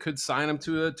rumors they could sign him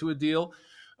to a deal.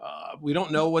 We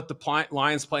don't know what the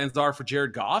Lions' plans are for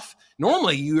Jared Goff.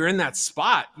 Normally, you're in that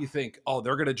spot. You think, oh,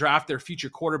 they're going to draft their future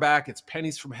quarterback. It's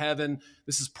pennies from heaven.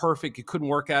 This is perfect. It couldn't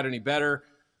work out any better.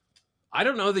 I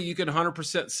don't know that you can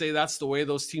 100% say that's the way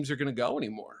those teams are going to go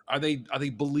anymore. Are they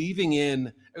believing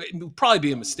in? It would probably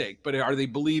be a mistake, but are they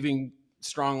believing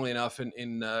strongly enough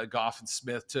in Goff and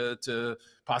Smith to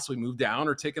possibly move down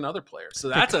or take another player? So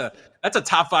that's a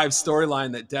top 5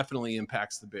 storyline that definitely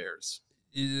impacts the Bears.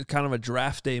 It's kind of a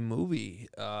draft day movie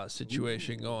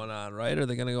situation going on, right? Are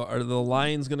the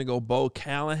Lions going to go Bo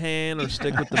Callahan or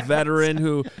stick with the veteran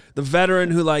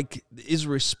who like is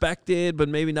respected but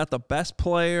maybe not the best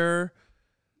player?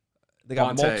 They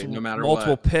got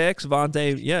multiple picks.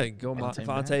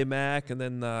 Vontae Mack, and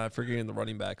then forgetting the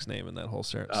running back's name in that whole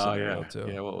scenario too.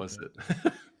 Yeah, what was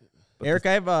it? Eric,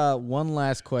 I have one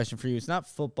last question for you. It's not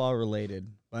football related,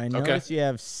 but I noticed you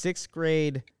have 6th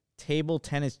grade table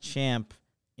tennis champ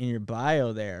in your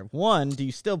bio there. One, do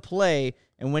you still play?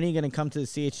 And when are you going to come to the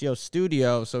CHGO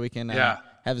studio so we can have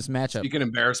this matchup? You can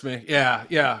embarrass me.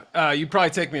 Yeah. You'd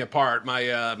probably take me apart.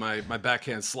 My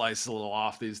backhand slice is a little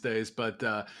off these days. But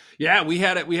we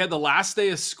had it. We had the last day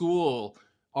of school.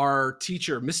 Our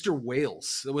teacher, Mr.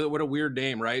 Wales. What a weird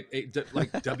name, right?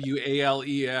 Like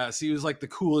Wales. He was like the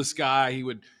coolest guy. He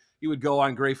would go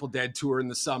on Grateful Dead tour in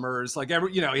the summers. Like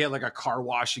he had like a car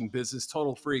washing business,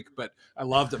 total freak, but I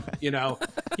loved him. He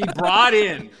brought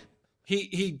in,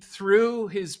 he threw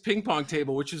his ping pong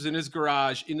table, which was in his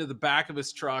garage, into the back of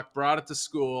his truck, brought it to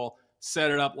school, set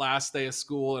it up last day of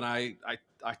school. And I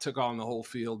took on the whole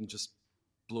field and just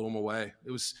blew him away.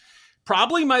 It was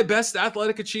probably my best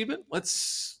athletic achievement.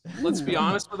 Let's be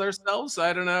honest with ourselves.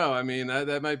 I don't know. I mean,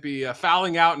 that might be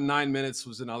fouling out in 9 minutes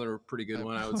was another pretty good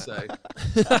one, I would say.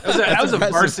 That was a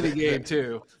varsity game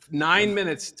too. 9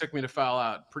 minutes took me to foul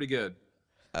out. Pretty good.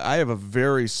 I have a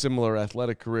very similar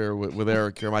athletic career with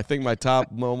Eric here. I think my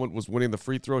top moment was winning the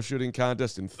free throw shooting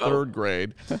contest in 3rd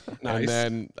grade. Nice. And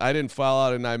then I didn't foul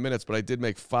out in 9 minutes, but I did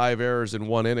make 5 errors in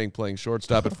 1 inning playing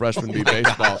shortstop at freshman B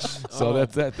baseball. So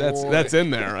that's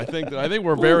in there. I think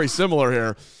we're very similar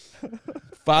here.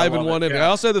 5 and 1 inning. I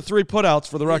also had the 3 putouts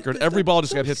for the record. Every ball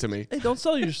just got hit to me. Hey, don't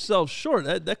sell yourself short.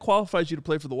 That qualifies you to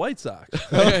play for the White Sox.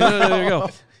 There you go.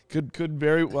 Could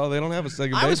very well. They don't have a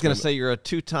second baseman. I was going to say you're a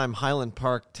 2-time Highland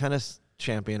Park tennis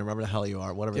champion. Remember the hell you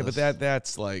are. Whatever. Yeah, but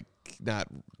that's like not.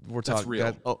 We're talking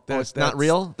real. That's not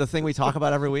real. The thing we talk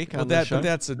about every week on the show. But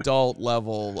that's adult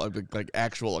level, like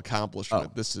actual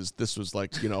accomplishment. This was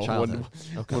like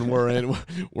when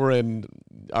we're in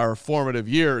our formative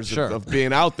years of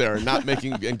being out there and not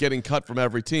making and getting cut from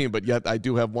every team. But yet I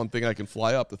do have one thing I can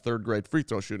fly up: the 3rd grade free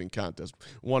throw shooting contest.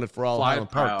 Won it for all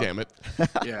Highland Park. Damn it.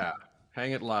 Yeah.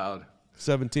 Hang it loud.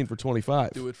 17 for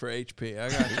 25. Do it for HP.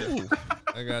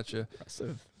 I got you.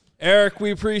 Eric,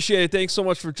 we appreciate it. Thanks so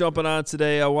much for jumping on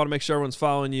today. I want to make sure everyone's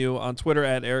following you on Twitter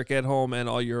at Eric at Home and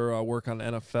all your work on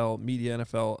NFL Media,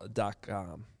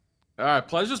 NFL.com. All right.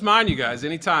 Pleasure's mine, you guys.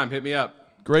 Anytime. Hit me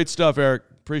up. Great stuff, Eric.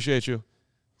 Appreciate you.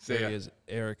 See ya. There he is,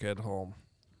 Eric at Home.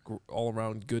 All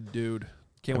around good dude.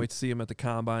 Can't wait to see him at the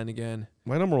Combine again.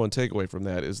 My number one takeaway from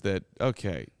that is that,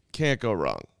 can't go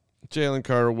wrong. Jalen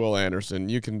Carter, Will Anderson.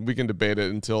 We can debate it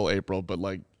until April, but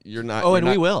like you're not. Oh, and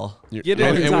we will get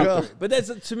in the top 3.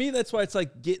 But to me, that's why it's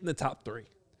like get in the top 3.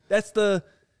 That's the.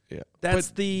 Yeah. That's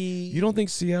but the. You don't think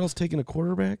Seattle's taking a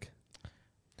quarterback?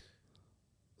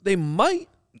 They might.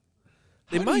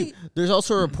 They might. There's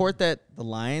also a report that the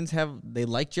Lions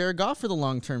like Jared Goff for the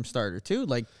long-term starter too.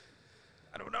 Like,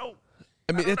 I don't know.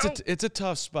 I mean, it's a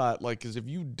tough spot, like, because if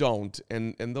you don't,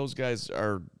 and those guys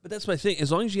are. But that's my thing.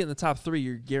 As long as you get in the top 3,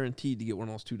 you're guaranteed to get one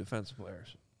of those 2 defensive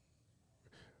players.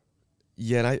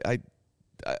 Yeah, and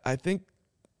I think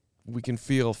we can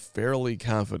feel fairly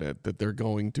confident that they're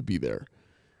going to be there.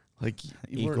 Like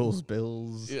Eagles,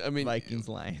 Bills, I mean, Vikings,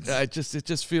 Lions. It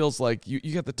just feels like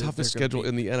you got the toughest schedule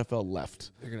in the NFL left.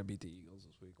 They're going to beat the Eagles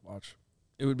this week. Watch.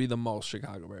 It would be the most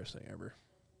Chicago Bears thing ever.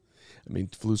 I mean,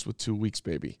 Flus with 2 weeks,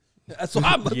 baby. That's what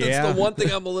that's the one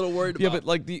thing I'm a little worried about. Yeah, but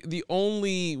like the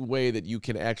only way that you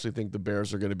can actually think the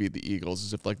Bears are going to beat the Eagles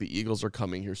is if like the Eagles are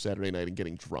coming here Saturday night and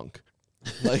getting drunk.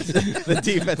 Like the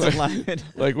defensive line.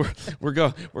 Like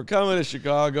we're coming to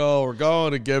Chicago, we're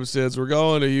going to Gibson's, we're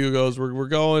going to Hugo's, we're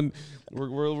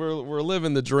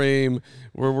living the dream.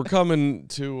 We're coming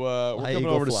to we're coming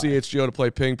over to CHGO to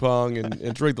play ping pong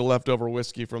and drink the leftover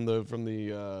whiskey from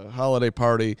the holiday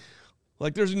party.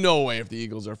 Like there's no way if the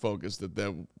Eagles are focused that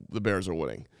the Bears are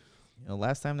winning. You know,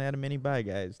 last time they had a mini bye,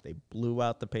 guys, they blew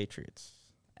out the Patriots.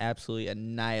 Absolutely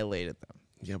annihilated them.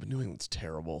 Yeah, but New England's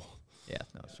terrible. Yeah,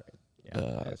 no, that's right.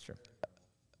 Yeah, that's true.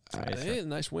 They had a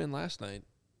nice win last night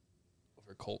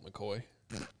over Colt McCoy.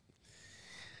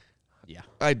 Yeah.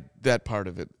 That part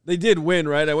of it. They did win,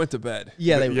 right? I went to bed.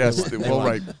 Yeah, they won.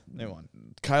 Right. They won.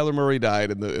 Kyler Murray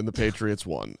died and the Patriots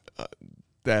won.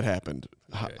 That happened.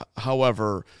 Okay.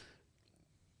 However,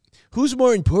 who's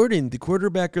more important, the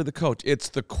quarterback or the coach? It's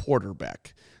the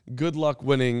quarterback. Good luck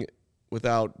winning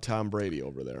without Tom Brady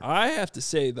over there. I have to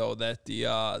say though that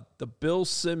the Bill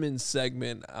Simmons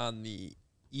segment on the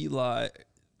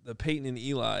Peyton and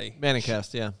Eli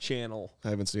Manningcast, channel.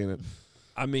 I haven't seen it.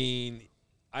 I mean,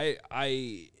 I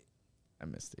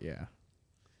missed it. Yeah.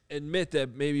 admit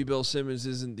that maybe Bill Simmons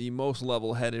isn't the most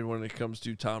level-headed when it comes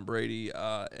to Tom Brady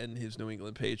and his New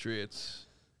England Patriots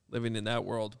living in that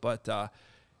world, but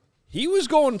he was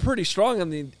going pretty strong on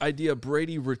the idea of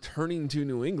Brady returning to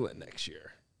New England next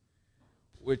year,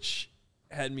 which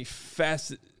had me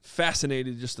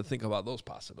fascinated just to think about those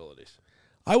possibilities.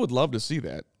 I would love to see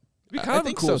that. It'd be kind of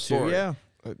a cool story. Yeah.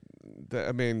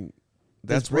 I mean,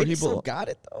 that's where Brady he still got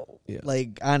it, though. Yeah.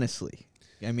 Like, honestly.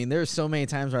 I mean, there's so many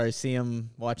times where I see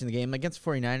him watching the game. Against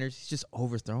 49ers, he's just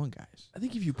overthrowing guys. I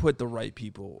think if you put the right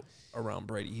people around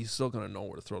Brady, he's still going to know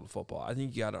where to throw the football. I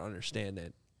think you got to understand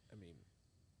that. I mean,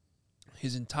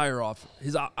 his entire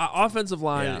offensive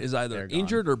line is either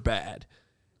injured or bad.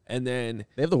 And then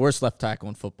they have the worst left tackle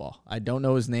in football. I don't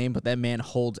know his name, but that man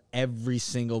holds every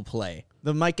single play.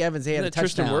 The Mike Evans, they had a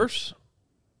touchdown. Tristan Wirfs?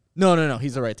 No.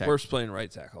 He's the right tackle. Wirfs playing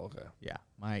right tackle. Okay. Yeah.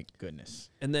 My goodness.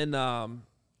 And then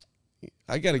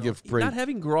I got to give Brady. Not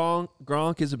having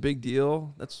Gronk is a big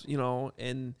deal. That's,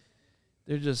 and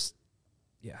they're just,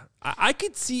 I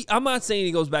could see, I'm not saying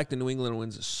he goes back to New England and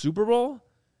wins a Super Bowl,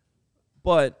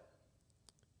 but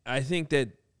I think that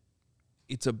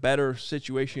it's a better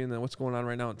situation than what's going on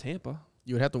right now in Tampa.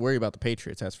 You would have to worry about the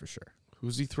Patriots, that's for sure.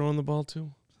 Who's he throwing the ball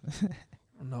to?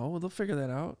 No, they'll figure that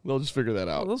out. They'll just figure that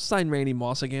out. They'll sign Randy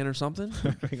Moss again or something.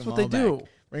 That's what they do.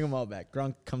 Bring them all back.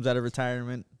 Gronk comes out of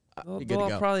retirement.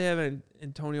 They'll probably have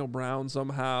Antonio Brown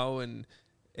somehow and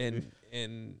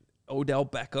Odell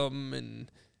Beckham and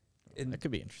that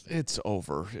could be interesting. It's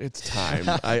over. It's time.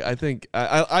 I think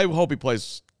I hope he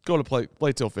plays. Go to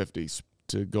play till 50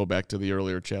 to go back to the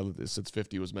earlier chat since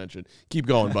 50 was mentioned. Keep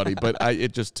going, buddy. But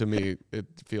it just to me it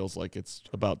feels like it's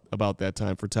about that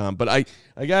time for Tom. But I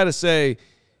gotta say,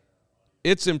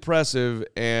 it's impressive,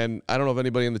 and I don't know if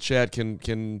anybody in the chat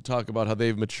can talk about how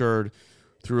they've matured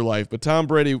through life. But Tom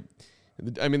Brady,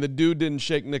 I mean, the dude didn't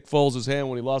shake Nick Foles' hand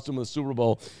when he lost him in the Super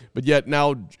Bowl, but yet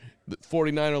now the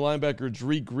 49er linebacker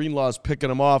Drake Greenlaw is picking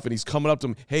him off, and he's coming up to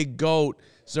him, hey, GOAT,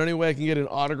 is there any way I can get an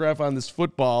autograph on this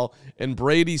football? And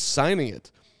Brady's signing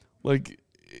it. Like,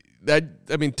 that,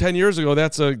 I mean, 10 years ago,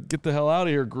 that's a get the hell out of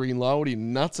here, Greenlaw. What are you,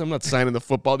 nuts? I'm not signing the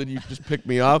football. Did you just pick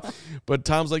me up? But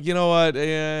Tom's like, you know what?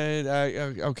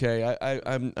 Okay,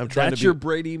 I'm trying to. That's your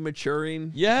Brady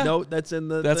maturing. Yeah, note that's in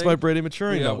the. That's thing? my Brady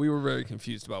maturing. Yeah, we were very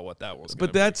confused about what that was.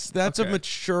 But that's okay. A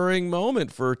maturing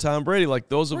moment for Tom Brady. Like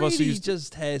those of us who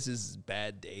just has his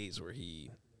bad days where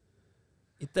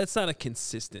that's not a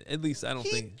consistent. At least I don't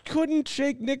think he couldn't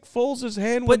shake Nick Foles'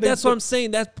 hand. But that's what I'm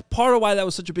saying. That's part of why that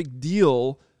was such a big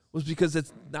deal. Was because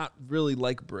it's not really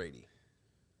like Brady.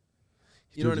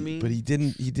 You know what I mean? But he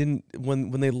didn't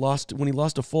when he lost to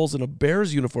Foles in a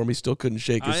Bears uniform, he still couldn't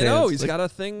shake his hands. I know, he's got a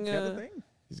thing.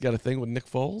 He's got a thing with Nick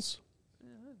Foles.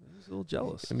 Yeah, he's a little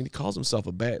jealous. I mean, he calls himself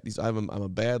I'm a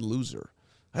bad loser.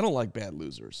 I don't like bad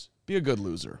losers. Be a good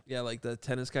loser. Yeah, like the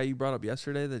tennis guy you brought up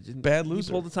yesterday that didn't. Bad He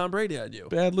loser. pulled the Tom Brady on you.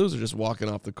 Bad loser, just walking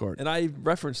off the court. And I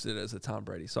referenced it as a Tom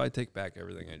Brady, so I take back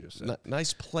everything I just said.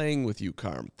 Nice playing with you,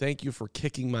 Carm. Thank you for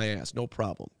kicking my ass. No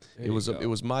problem. There It you was go. it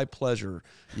was my pleasure,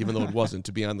 even though it wasn't,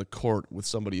 to be on the court with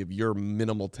somebody of your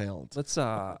minimal talent. Let's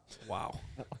wow.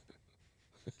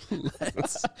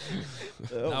 Let's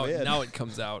now it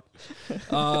comes out.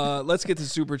 Let's get the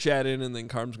super chat in, and then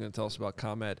Carm's going to tell us about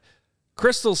ComEd.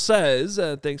 Crystal says,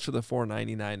 thanks for the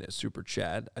 $4.99 at super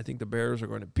chat. I think the Bears are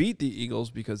going to beat the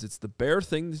Eagles because it's the Bear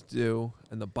thing to do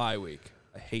in the bye week.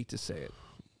 I hate to say it.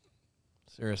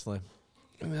 Seriously.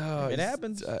 No, It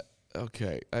happens.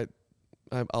 Okay,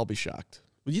 I'll be shocked.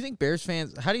 What do you think Bears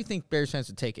fans? How do you think Bears fans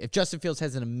would take it if Justin Fields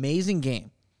has an amazing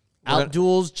game, We're gonna-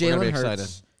 outduels We're gonna be Jalen excited.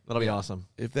 Hurts? That'll be awesome.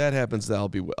 If that happens, then I'll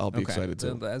be Okay. excited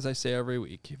too. And as I say every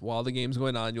week, while the game's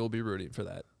going on, you'll be rooting for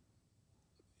that.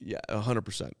 Yeah,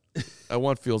 100%. I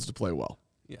want Fields to play well.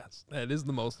 Yes, that is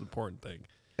the most important thing.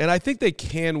 And I think they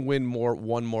can win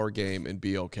one more game and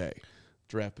be okay.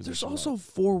 Draft position. There's also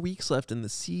 4 weeks left in the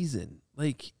season.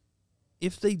 Like,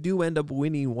 if they do end up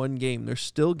winning one game, they're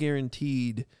still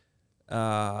guaranteed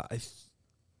at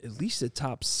least a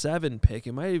top 7 pick.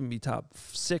 It might even be top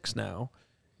 6 now.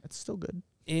 That's still good.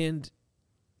 And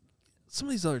some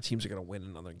of these other teams are going to win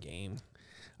another game.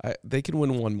 They can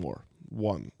win one more.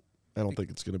 One. I don't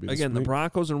think it's going to be this Again, the week.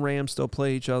 Broncos and Rams still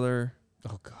play each other.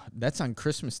 Oh God, that's on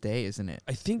Christmas Day, isn't it?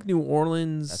 I think New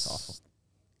Orleans That's awful.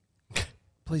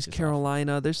 plays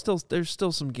Carolina. There's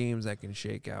still some games that can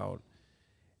shake out.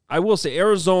 I will say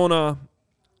Arizona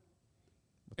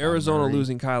Murray.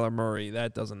 losing Kyler Murray,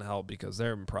 that doesn't help because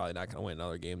they're probably not going to win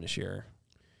another game this year.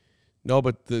 No,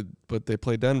 but they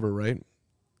play Denver, right?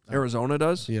 Arizona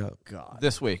does? Yeah. God.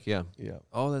 This week, yeah. Yeah.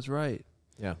 Oh, that's right.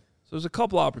 Yeah. So there's a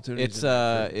couple opportunities. It's in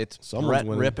there for- it's Someone's Brett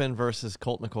winning. Rippon versus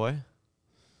Colt McCoy.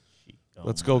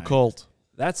 Let's go Colt.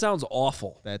 that sounds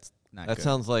awful. That's not That good.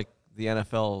 sounds like the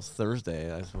NFL's Thursday.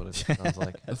 That's what it sounds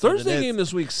like. The what it Thursday is. game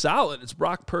this week's solid. It's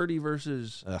Brock Purdy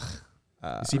versus Ugh.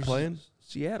 Is he playing?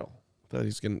 Seattle. Thought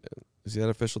he's gonna. Is that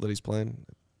official that he's playing?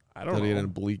 I don't Thought he had an know.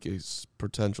 oblique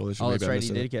potential issue. Oh, Maybe that's I'm right. He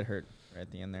missing did it. get hurt right at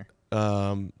the end there.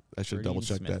 I should Purdy double and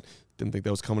check Smith. that. Didn't think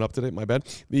that was coming up today. My bad.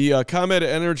 The ComEd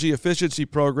Energy Efficiency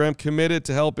Program, committed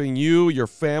to helping you, your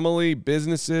family,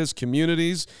 businesses,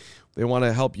 communities. They want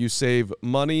to help you save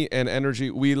money and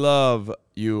energy. We love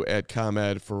you at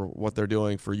ComEd for what they're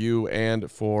doing for you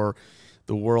and for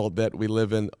the world that we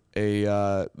live in.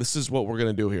 This is what we're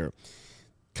going to do here.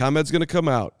 ComEd's going to come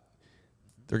out.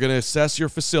 They're going to assess your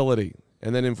facility.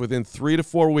 And then within 3 to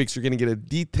 4 weeks, you're going to get a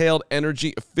detailed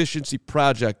energy efficiency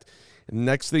project. And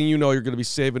next thing you know, you're going to be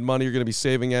saving money. You're going to be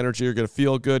saving energy. You're going to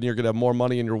feel good, and you're going to have more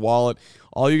money in your wallet.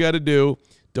 All you got to do,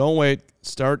 don't wait.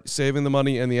 Start saving the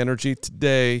money and the energy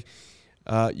today.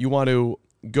 You want to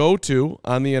go to,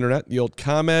 on the internet, the old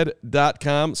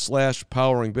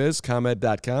ComEd.com/poweringbiz,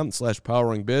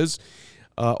 ComEd.com/poweringbiz.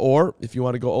 Or if you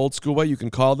want to go old school way, you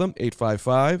can call them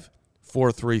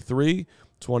 855-433-2700,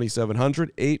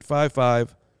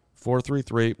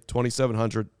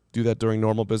 855-433-2700. Do that during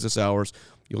normal business hours.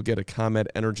 You'll get a ComEd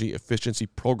Energy Efficiency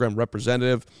Program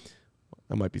representative.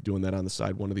 I might be doing that on the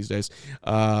side one of these days.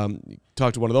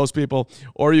 Talk to one of those people.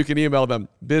 Or you can email them,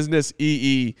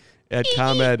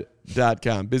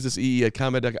 businessee@comed.com.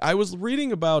 Businessee@comed.com. I was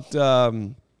reading about...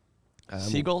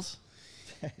 Seagulls?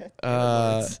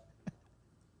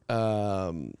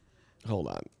 hold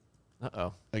on.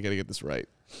 Uh-oh. I got to get this right.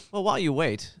 Well, while you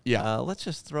wait, Yeah. let's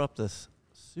just throw up this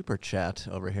super chat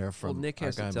over here Well, from Nick our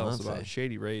has guy to tell us Monse. about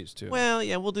Shady Rays, too. Well,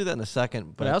 yeah, we'll do that in a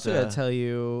second. But I also got to uh, tell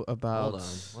you about. Hold on.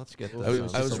 Let's get Well, I this.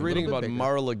 was, Just I a was little reading bit about bigger.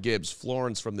 Marla Gibbs,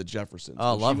 Florence from the Jeffersons.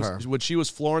 Oh, When love she was- her. When she was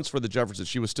Florence for the Jeffersons,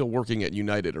 she was still working at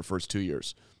United her first 2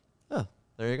 years. Oh,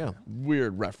 there you go.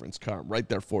 Weird reference, Carm, right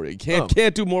there for you. You Oh.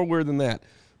 can't do more weird than that.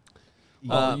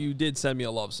 Well, you did send me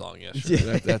a love song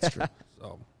yesterday. That's true.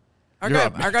 So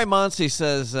Our guy Monty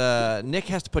says Nick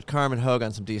has to put Carmen Hogue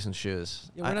on some decent shoes.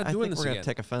 Yeah, we're not I doing think this we're gonna again.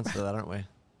 take offense to that, aren't we?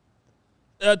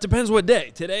 it depends what day.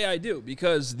 Today I do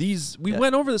because we Yeah.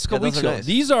 went over this a couple Yeah, those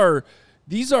weeks are ago. nice.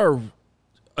 These are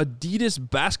Adidas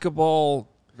basketball.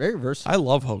 Very versatile. I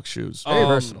love Hoke shoes. Very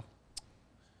versatile.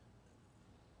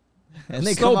 And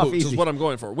they Snow come off boots easy. is what I'm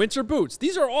going for. Winter boots.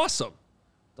 These are awesome.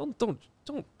 Don't.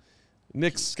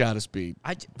 Nick's got us beat.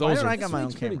 why Those don't are I got my own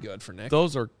It's pretty camera? good for Nick.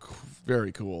 Those are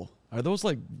very cool. Are those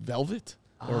like velvet?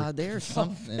 They're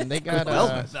something. They got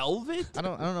Velvet. I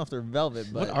don't know if they're velvet,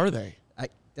 but What are they? that's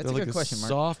They're a like good question, Mark.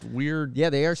 soft, weird. Yeah,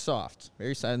 they are soft.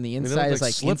 Very soft. And the they look inside like is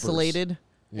like slippers. insulated.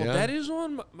 Well, Yeah. that is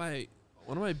one of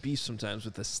my beefs sometimes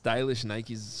with the stylish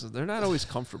Nikes. So they're not always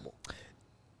comfortable.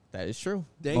 That is true.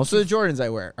 Thank Most you. of the Jordans I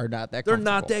wear are not that They're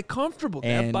comfortable. not that comfortable.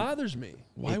 That And- bothers me.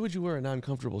 Why would you wear a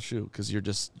non-comfortable shoe? Because you're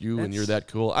just you and you're That's-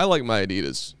 that cool. I like my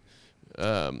Adidas,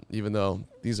 even though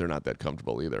these are not that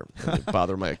comfortable either. They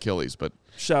bother my Achilles, but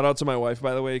Shout out to my wife,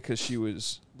 by the way, because she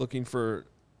was looking for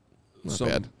Not some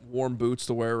bad. warm boots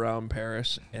to wear around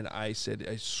Paris, and I said,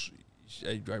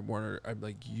 I warned her, I'm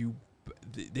like,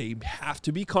 they have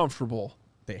to be comfortable.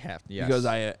 They have to, yes. Because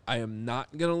I am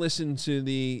not gonna listen to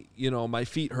the my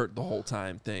feet hurt the whole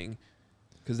time thing,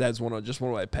 because that's one of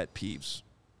my pet peeves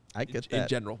I get in that.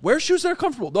 general. Wear shoes that are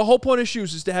comfortable. The whole point of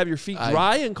shoes is to have your feet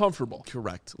dry and comfortable.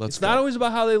 correct. Let's It's go. not always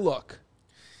about how they look.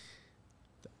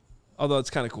 Although it's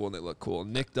kind of cool when they look cool.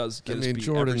 Nick does get his beat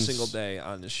every Jordans- single day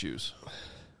on his shoes.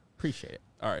 Appreciate it.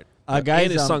 All right, Guys,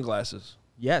 and his sunglasses.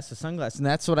 Yes, the sunglasses. And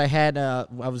that's what I had. I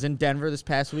was in Denver this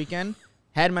past weekend.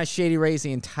 Had my Shady Rays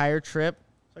the entire trip.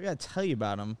 So I got to tell you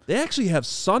about them. They actually have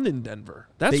sun in Denver.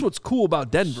 That's what's cool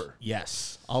about Denver.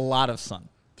 Yes, a lot of sun.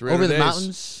 300 Over the days.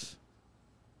 mountains.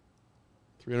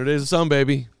 300 days of sun,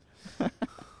 baby.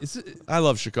 Is it, I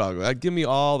love Chicago. Give me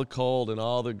all the cold and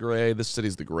all the gray. This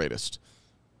city's the greatest.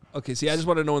 okay, see, I just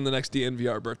want to know when the next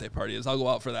DNVR birthday party is. I'll go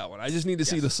out for that one. I just need to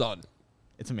see the sun.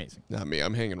 It's amazing. Not me.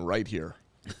 I'm hanging right here.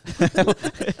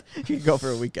 You can go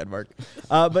for a weekend, Mark.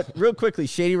 But real quickly,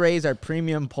 Shady Rays are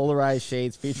premium polarized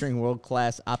shades featuring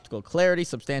world-class optical clarity,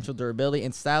 substantial durability,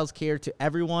 and styles catered to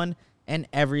everyone and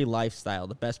every lifestyle.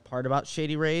 The best part about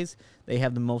Shady Rays, they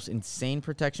have the most insane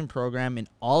protection program in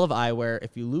all of eyewear.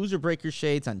 If you lose or break your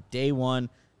shades on day one,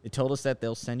 they told us that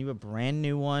they'll send you a brand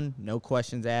new one, no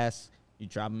questions asked. You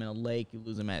drop them in a lake, you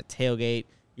lose them at a tailgate,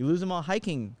 you lose them while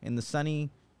hiking in the sunny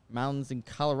mountains in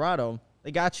Colorado,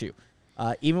 they got you.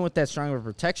 Even with that strong of a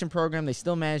protection program, they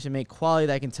still manage to make quality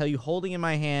that I can tell you holding in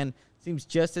my hand seems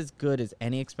just as good as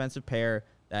any expensive pair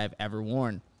that I've ever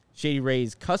worn. Shady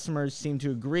Rays customers seem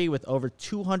to agree with over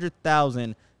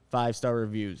 200,000 5-star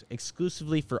reviews.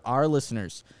 Exclusively for our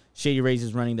listeners, Shady Rays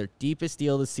is running their deepest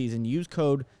deal this season. Use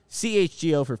code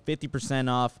CHGO for 50%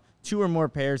 off 2 or more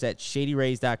pairs at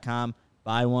shadyrays.com.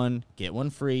 Buy one, get one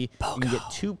free. You can get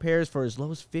 2 pairs for as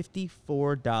low as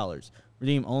 $54.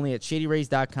 Redeem only at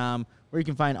shadyrays.com, where you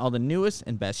can find all the newest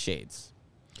and best shades.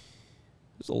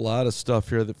 There's a lot of stuff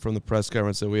here from the press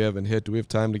conference that we haven't hit. Do we have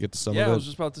time to get to some Yeah, I of was it?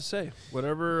 just about to say.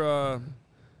 Whatever.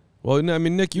 Well, no, I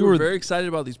mean, Nick, You were very excited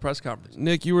about these press conferences.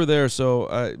 Nick, you were there, so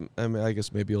I mean, I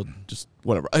guess maybe you'll just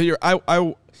whatever. Here, I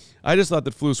just thought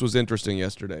that Flus was interesting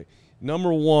yesterday.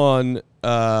 Number one,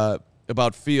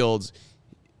 about Fields,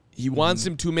 he wants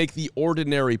him to make the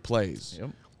ordinary plays,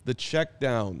 the check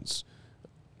downs.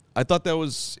 I thought that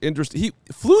was interesting.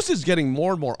 Flus is getting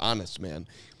more and more honest, man.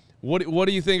 What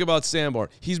do you think about Sandbar?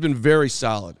 He's been very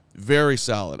solid, very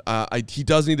solid. He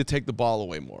does need to take the ball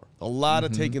away more. A lot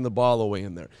of taking the ball away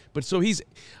in there. But so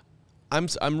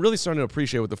I'm really starting to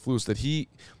appreciate with the Flus that he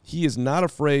is not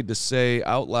afraid to say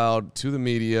out loud to the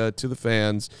media, to the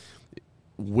fans,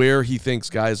 where he thinks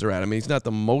guys are at. I mean, he's not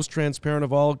the most transparent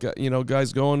of all,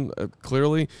 guys going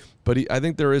clearly, but I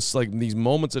think there is like these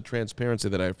moments of transparency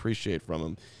that I appreciate from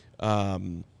him.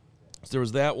 So there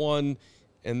was that one,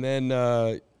 and then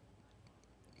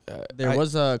There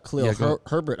was a Khalil go ahead.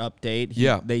 Herbert update.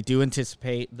 They do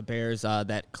anticipate, the Bears,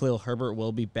 that Khalil Herbert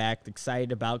will be back.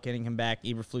 Excited about getting him back.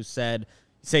 Eberflus said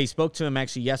he spoke to him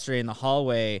actually yesterday in the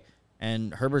hallway,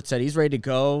 and Herbert said he's ready to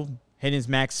go, hitting his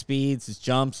max speeds, his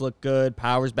jumps look good,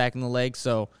 power's back in the legs,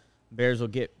 so Bears will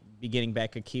be getting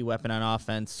back a key weapon on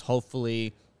offense,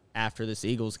 hopefully after this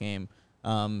Eagles game,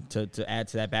 to add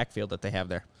to that backfield that they have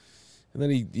there. And then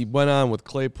he went on with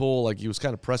Claypool, like he was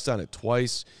kind of pressed on it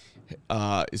twice.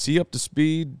 Is he up to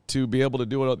speed to be able to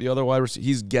do what the other wide receivers?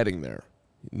 He's getting there.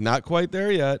 Not quite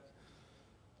there yet.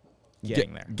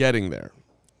 Getting there.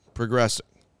 Progressing.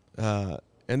 And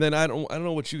then I don't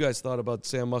know what you guys thought about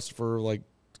Sam Mustipher, like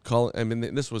calling. I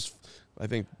mean, this was, I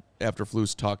think, after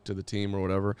Flus talked to the team or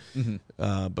whatever.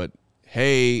 But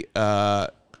hey,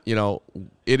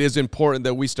 it is important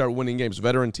that we start winning games.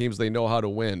 Veteran teams, they know how to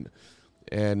win,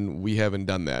 and we haven't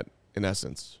done that in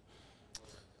essence.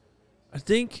 I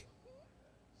think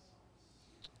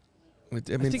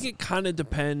it kind of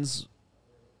depends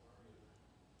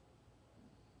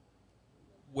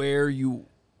where you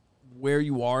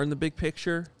are in the big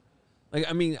picture. Like,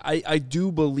 I mean, I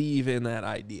do believe in that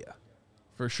idea,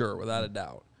 for sure, without a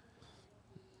doubt.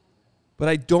 But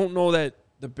I don't know that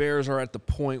the Bears are at the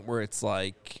point where it's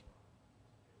like,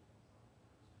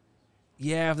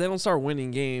 yeah, if they don't start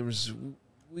winning games,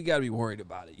 we got to be worried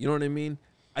about it. You know what I mean?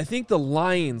 I think the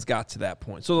Lions got to that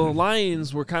point. So the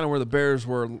Lions were kind of where the Bears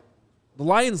were. The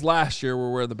Lions last year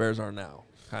were where the Bears are now.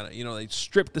 Kind of, they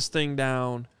stripped this thing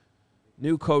down,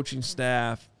 new coaching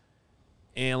staff.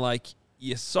 and like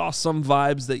you saw some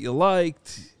vibes that you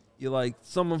liked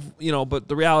some of, but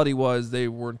the reality was they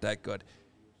weren't that good.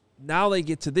 Now they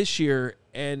get to this year,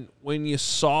 and when you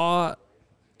saw,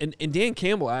 and Dan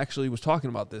Campbell actually was talking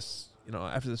about this,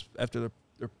 after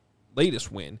their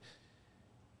latest win,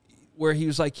 where he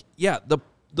was like, yeah,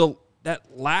 that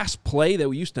last play that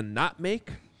we used to not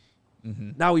make,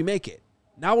 now we make it.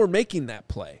 Now we're making that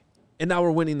play, and now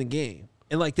we're winning the game.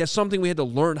 And, like, that's something we had to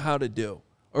learn how to do.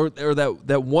 Or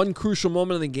that one crucial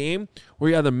moment in the game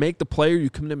where you either make the play or you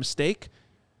commit a mistake.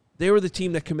 They were the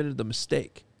team that committed the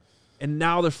mistake. And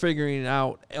now they're figuring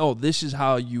out, this is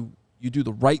how you do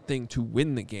the right thing to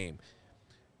win the game.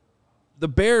 The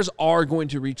Bears are going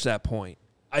to reach that point.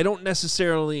 I don't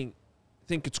necessarily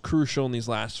think it's crucial in these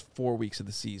last 4 weeks of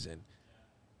the season.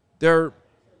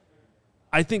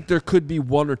 I think there could be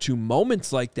one or two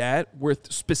moments like that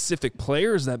with specific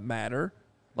players that matter.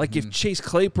 Like if Chase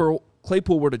Claypool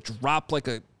were to drop like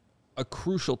a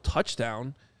crucial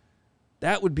touchdown,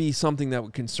 that would be something that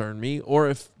would concern me. Or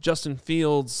if Justin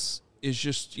Fields is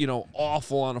just,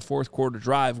 awful on a fourth quarter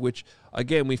drive, which,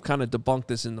 again, we've kind of debunked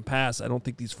this in the past. I don't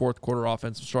think these fourth quarter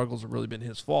offensive struggles have really been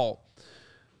his fault.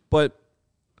 But,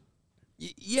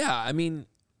 yeah, I mean,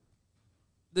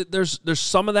 there's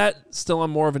some of that still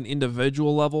on more of an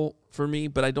individual level for me,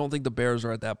 but I don't think the Bears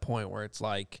are at that point where it's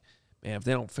like, man, if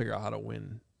they don't figure out how to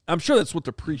win. I'm sure that's what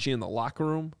they're preaching in the locker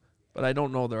room, but I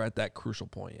don't know they're at that crucial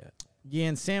point yet. Yeah,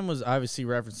 and Sam was obviously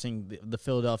referencing the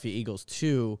Philadelphia Eagles,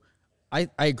 too. I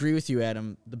agree with you,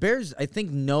 Adam. The Bears, I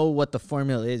think, know what the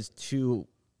formula is to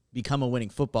become a winning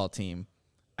football team.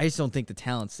 I just don't think the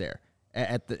talent's there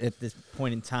at this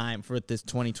point in time for this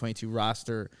 2022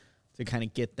 roster to kind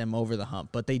of get them over the hump.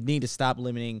 But they need to stop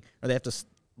limiting, or they have to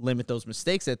limit those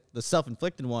mistakes, the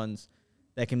self-inflicted ones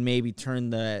that can maybe turn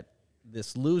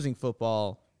this losing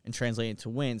football and translate it to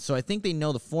wins. So I think they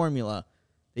know the formula.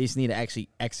 They just need to actually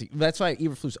execute. That's why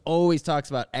Eberflus always talks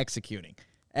about executing.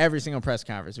 Every single press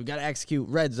conference. We got to execute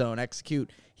red zone,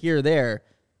 execute here, there.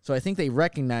 So I think they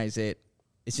recognize it.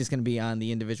 It's just going to be on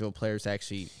the individual players to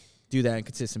actually do that on a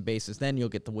consistent basis. Then you'll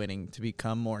get the winning to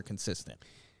become more consistent.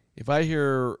 If I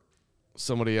hear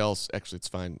somebody else, actually, it's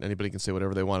fine. Anybody can say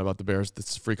whatever they want about the Bears. This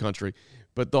is a free country.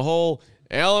 But the whole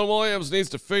Alan Williams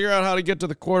needs to figure out how to get to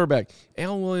the quarterback.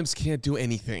 Alan Williams can't do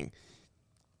anything.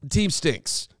 The team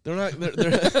stinks. They're not.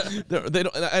 They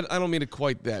don't. I don't mean it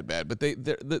quite that bad, but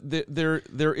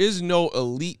there is no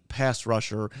elite pass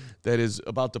rusher that is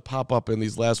about to pop up in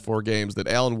these last 4 games that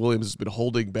Alan Williams has been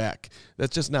holding back.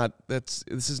 That's just not. This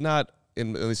is not, at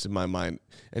least in my mind,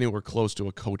 anywhere close to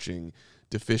a coaching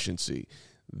deficiency.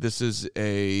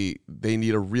 They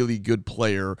need a really good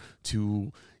player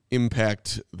to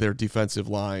impact their defensive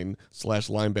line /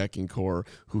 linebacking core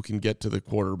who can get to the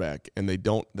quarterback, and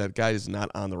that guy is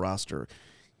not on the roster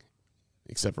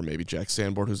except for maybe Jack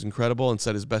Sanborn, who's incredible and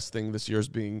said his best thing this year is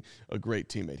being a great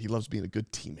teammate. He loves being a good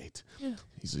teammate. Yeah.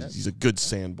 He's a good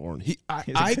Sanborn.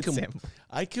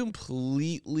 I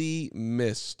completely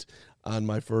missed on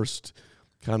my first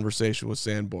conversation with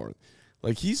Sanborn.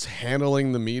 Like, he's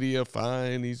handling the media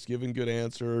fine. He's giving good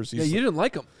answers. You didn't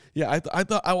like him. Yeah, I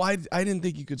thought I didn't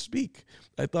think he could speak.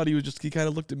 I thought he kind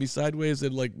of looked at me sideways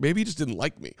and like maybe he just didn't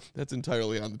like me. That's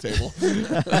entirely on the table,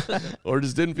 or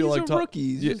just didn't feel like talking.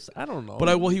 Rookie. Just, I don't know. But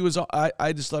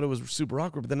I just thought it was super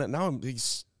awkward. But then now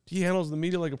he handles the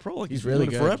media like a pro. Like he's really doing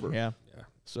good. It forever. Yeah.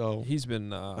 So he's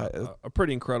been a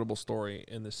pretty incredible story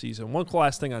in the season. One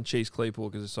last thing on Chase Claypool,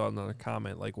 because I saw another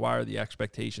comment. Like, why are the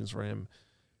expectations for him,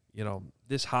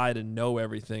 this high to know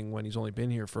everything when he's only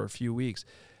been here for a few weeks?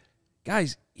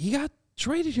 Guys, he got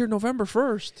traded here November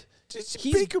 1st.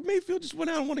 Baker Mayfield just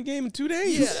went out and won a game in 2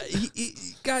 days. Yeah,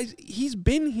 guys, he's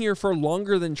been here for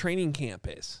longer than training camp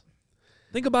is.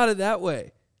 Think about it that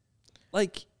way.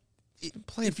 Like,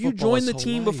 if you join the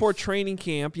team before training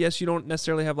camp, yes, you don't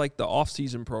necessarily have like the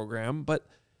off-season program, but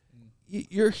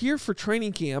you're here for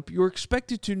training camp. You're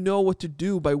expected to know what to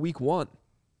do by week 1.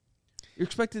 You're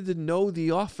expected to know the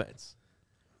offense.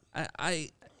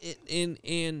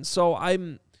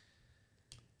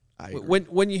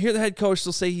 When you hear the head coach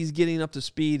still say he's getting up to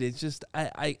speed, it's just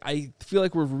I feel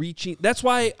like we're reaching. That's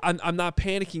why I'm not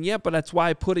panicking yet, but that's why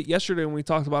I put it yesterday when we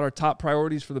talked about our top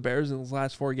priorities for the Bears in those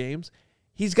last 4 games.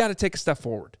 He's got to take a step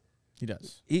forward. He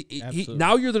does.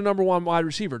 Now you're the number 1 wide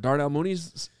receiver. Darnell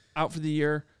Mooney's out for the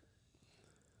year.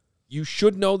 You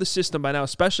should know the system by now,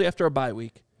 especially after a bye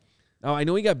week. Now, I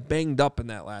know he got banged up in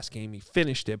that last game. He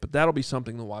finished it, but that'll be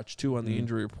something to watch, too, on the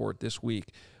injury report this week.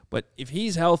 But if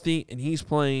he's healthy and he's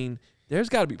playing, there's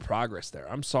got to be progress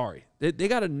there. I'm sorry. They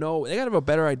got to know. They got to have a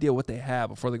better idea what they have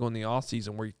before they go in the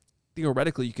offseason, where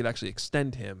theoretically you could actually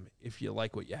extend him if you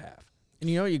like what you have. And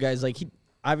you guys, like,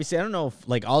 obviously, I don't know if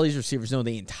like all these receivers know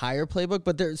the entire playbook,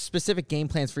 but there's specific game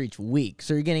plans for each week.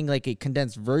 So you're getting like a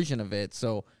condensed version of it.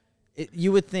 So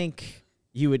you would think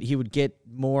he would get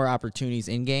more opportunities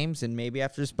in games, and maybe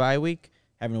after this bye week,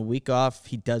 having a week off,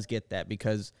 he does get that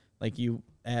because, like you,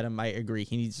 Adam, I agree.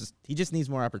 He just needs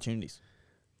more opportunities.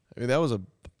 I mean, that was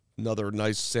another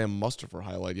nice Sam Mustipher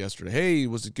highlight yesterday. Hey,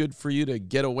 was it good for you to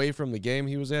get away from the game?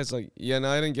 He was asked, like, yeah, no,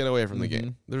 I didn't get away from the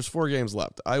game. There's 4 games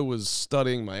left. I was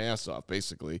studying my ass off,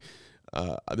 basically.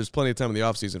 There's plenty of time in the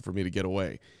offseason for me to get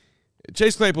away.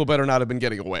 Chase Claypool better not have been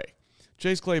getting away.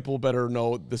 Chase Claypool better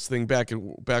know this thing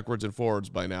backwards and forwards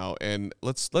by now, and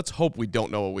let's hope we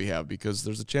don't know what we have, because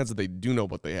there's a chance that they do know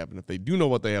what they have, and if they do know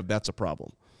what they have, that's a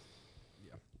problem.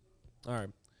 All right.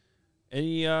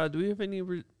 Any? Do we have any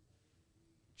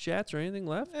chats or anything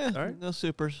left? All right. No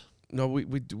supers. No,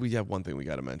 we have one thing we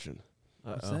got to mention.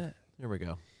 What's that? Here we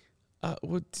go.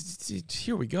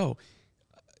 Here we go.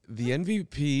 The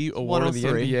MVP award of the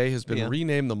 103. NBA has been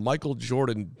renamed the Michael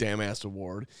Jordan Damn-Ass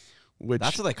Award, which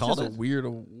That's what they called That's it. a weird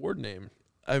award name.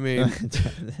 I mean,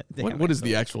 what is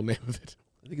the actual name of it?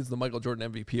 I think it's the Michael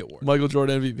Jordan MVP award. Michael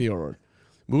Jordan MVP Award.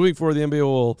 Moving forward, the NBA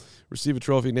will receive a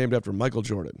trophy named after Michael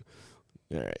Jordan.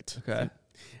 All right. Okay.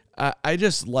 I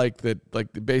just like that. Like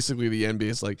basically, the NBA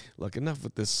is like, look, enough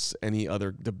with this. Any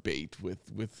other debate with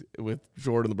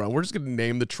Jordan, LeBron? We're just going to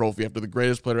name the trophy after the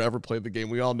greatest player ever played the game.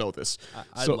 We all know this.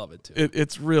 I love it too.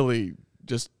 It's really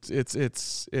just it's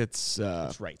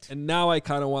That's right. And now I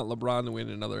kind of want LeBron to win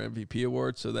another MVP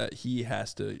award so that he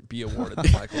has to be awarded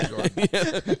the Michael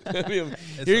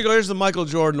Jordan. Here you go. Here's the Michael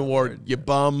Jordan Award. You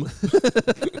bum.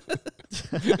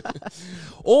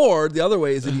 Or the other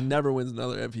way is that he never wins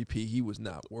another MVP. He was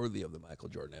not worthy of the Michael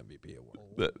Jordan MVP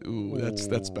award.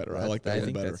 That's better. I like that I one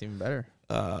think better. that's even better.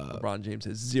 LeBron James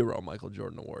has 0 Michael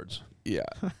Jordan awards. Yeah.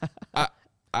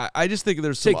 I just think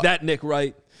there's Take that, Nick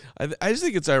Wright. I just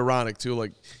think it's ironic too.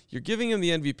 Like, you're giving him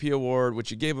the MVP award,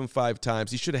 which you gave him 5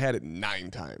 times. He should have had it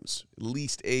 9 times, at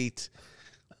least 8.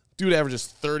 Dude averages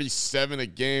 37 a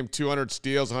game, 200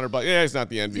 steals, $100. Yeah, he's not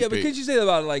the MVP. Yeah, but could you say that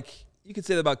about, like, you could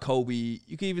say that about Kobe.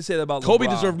 You could even say that about Kobe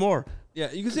LeBron. deserved more.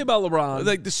 Yeah, you can say about LeBron.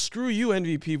 Like, the screw you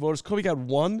MVP voters. Kobe got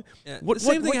 1. Yeah. The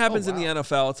same thing happens in the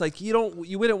NFL. It's like you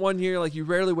win it one year, like you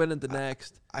rarely win it the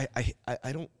next. I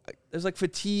don't. There's like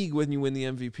fatigue when you win the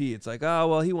MVP. It's like, oh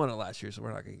well, he won it last year, so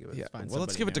we're not gonna give it. Yeah. Find Well,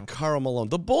 let's somebody give it to new. Karl Malone.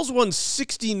 The Bulls won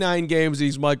 69 games.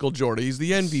 He's Michael Jordan. He's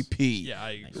the MVP. Yeah,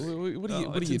 I agree. What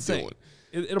are It's you insane.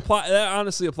 doing? It apply. That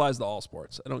honestly applies to all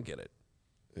sports. I don't get it.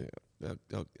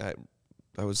 Yeah.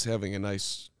 I was having a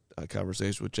nice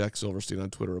conversation with Jack Silverstein on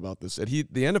Twitter about this. And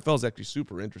the NFL is actually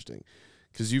super interesting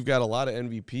because you've got a lot of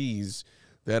MVPs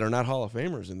that are not Hall of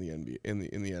Famers in the NBA, in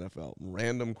the NFL.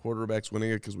 Random quarterbacks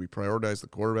winning it because we prioritize the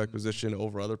quarterback position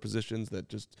over other positions that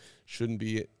just shouldn't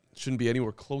be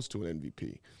anywhere close to an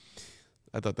MVP.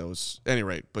 I thought that was at any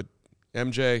rate, but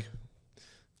MJ,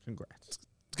 Congrats.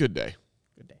 good day.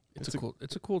 Good day.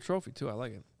 It's a cool trophy too. I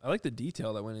like it. I like the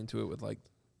detail that went into it with like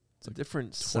the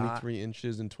different 23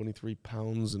 inches and 23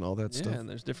 pounds and all that Yeah, stuff. and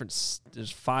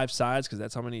there's 5 sides because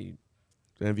that's how many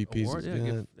MVPs. awards. Yeah,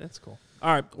 Yeah, that's cool.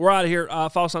 All right, we're out of here.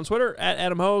 Follow us on Twitter at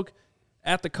Adam Hogue,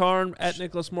 at the Carn, at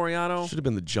Nicholas Moriano. Should have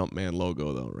been the Jumpman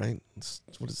logo though, right?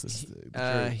 What is this?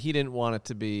 He didn't want it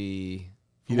to be.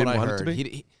 He from didn't what I want it to heard,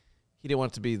 be? He didn't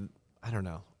want it to be. I don't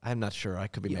know. I'm not sure. I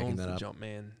could be He making owns that the up. Jump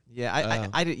Man. Yeah,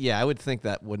 I did. Yeah, I would think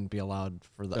that wouldn't be allowed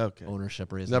for the Okay.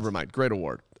 ownership reasons. Never mind. Great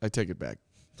award. I take it back.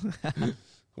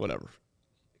 Whatever.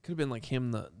 It could have been like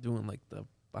him doing like the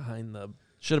behind the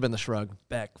Should have been the shrug.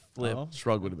 back flip. Oh.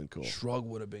 Shrug would have been cool. Shrug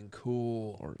would have been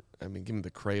cool. Or give him the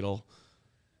cradle.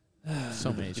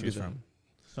 So many to Give me choose that. from.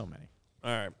 So many.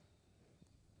 All right.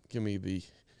 Give me the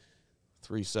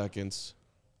 3 seconds.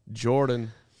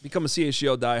 Jordan. Become a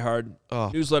CHGO diehard.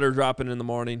 Oh, Newsletter dropping in the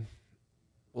morning.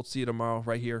 We'll see you tomorrow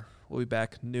right here. We'll be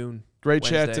back noon. great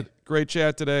Wednesday. chat. Great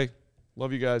chat today.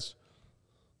 Love you guys.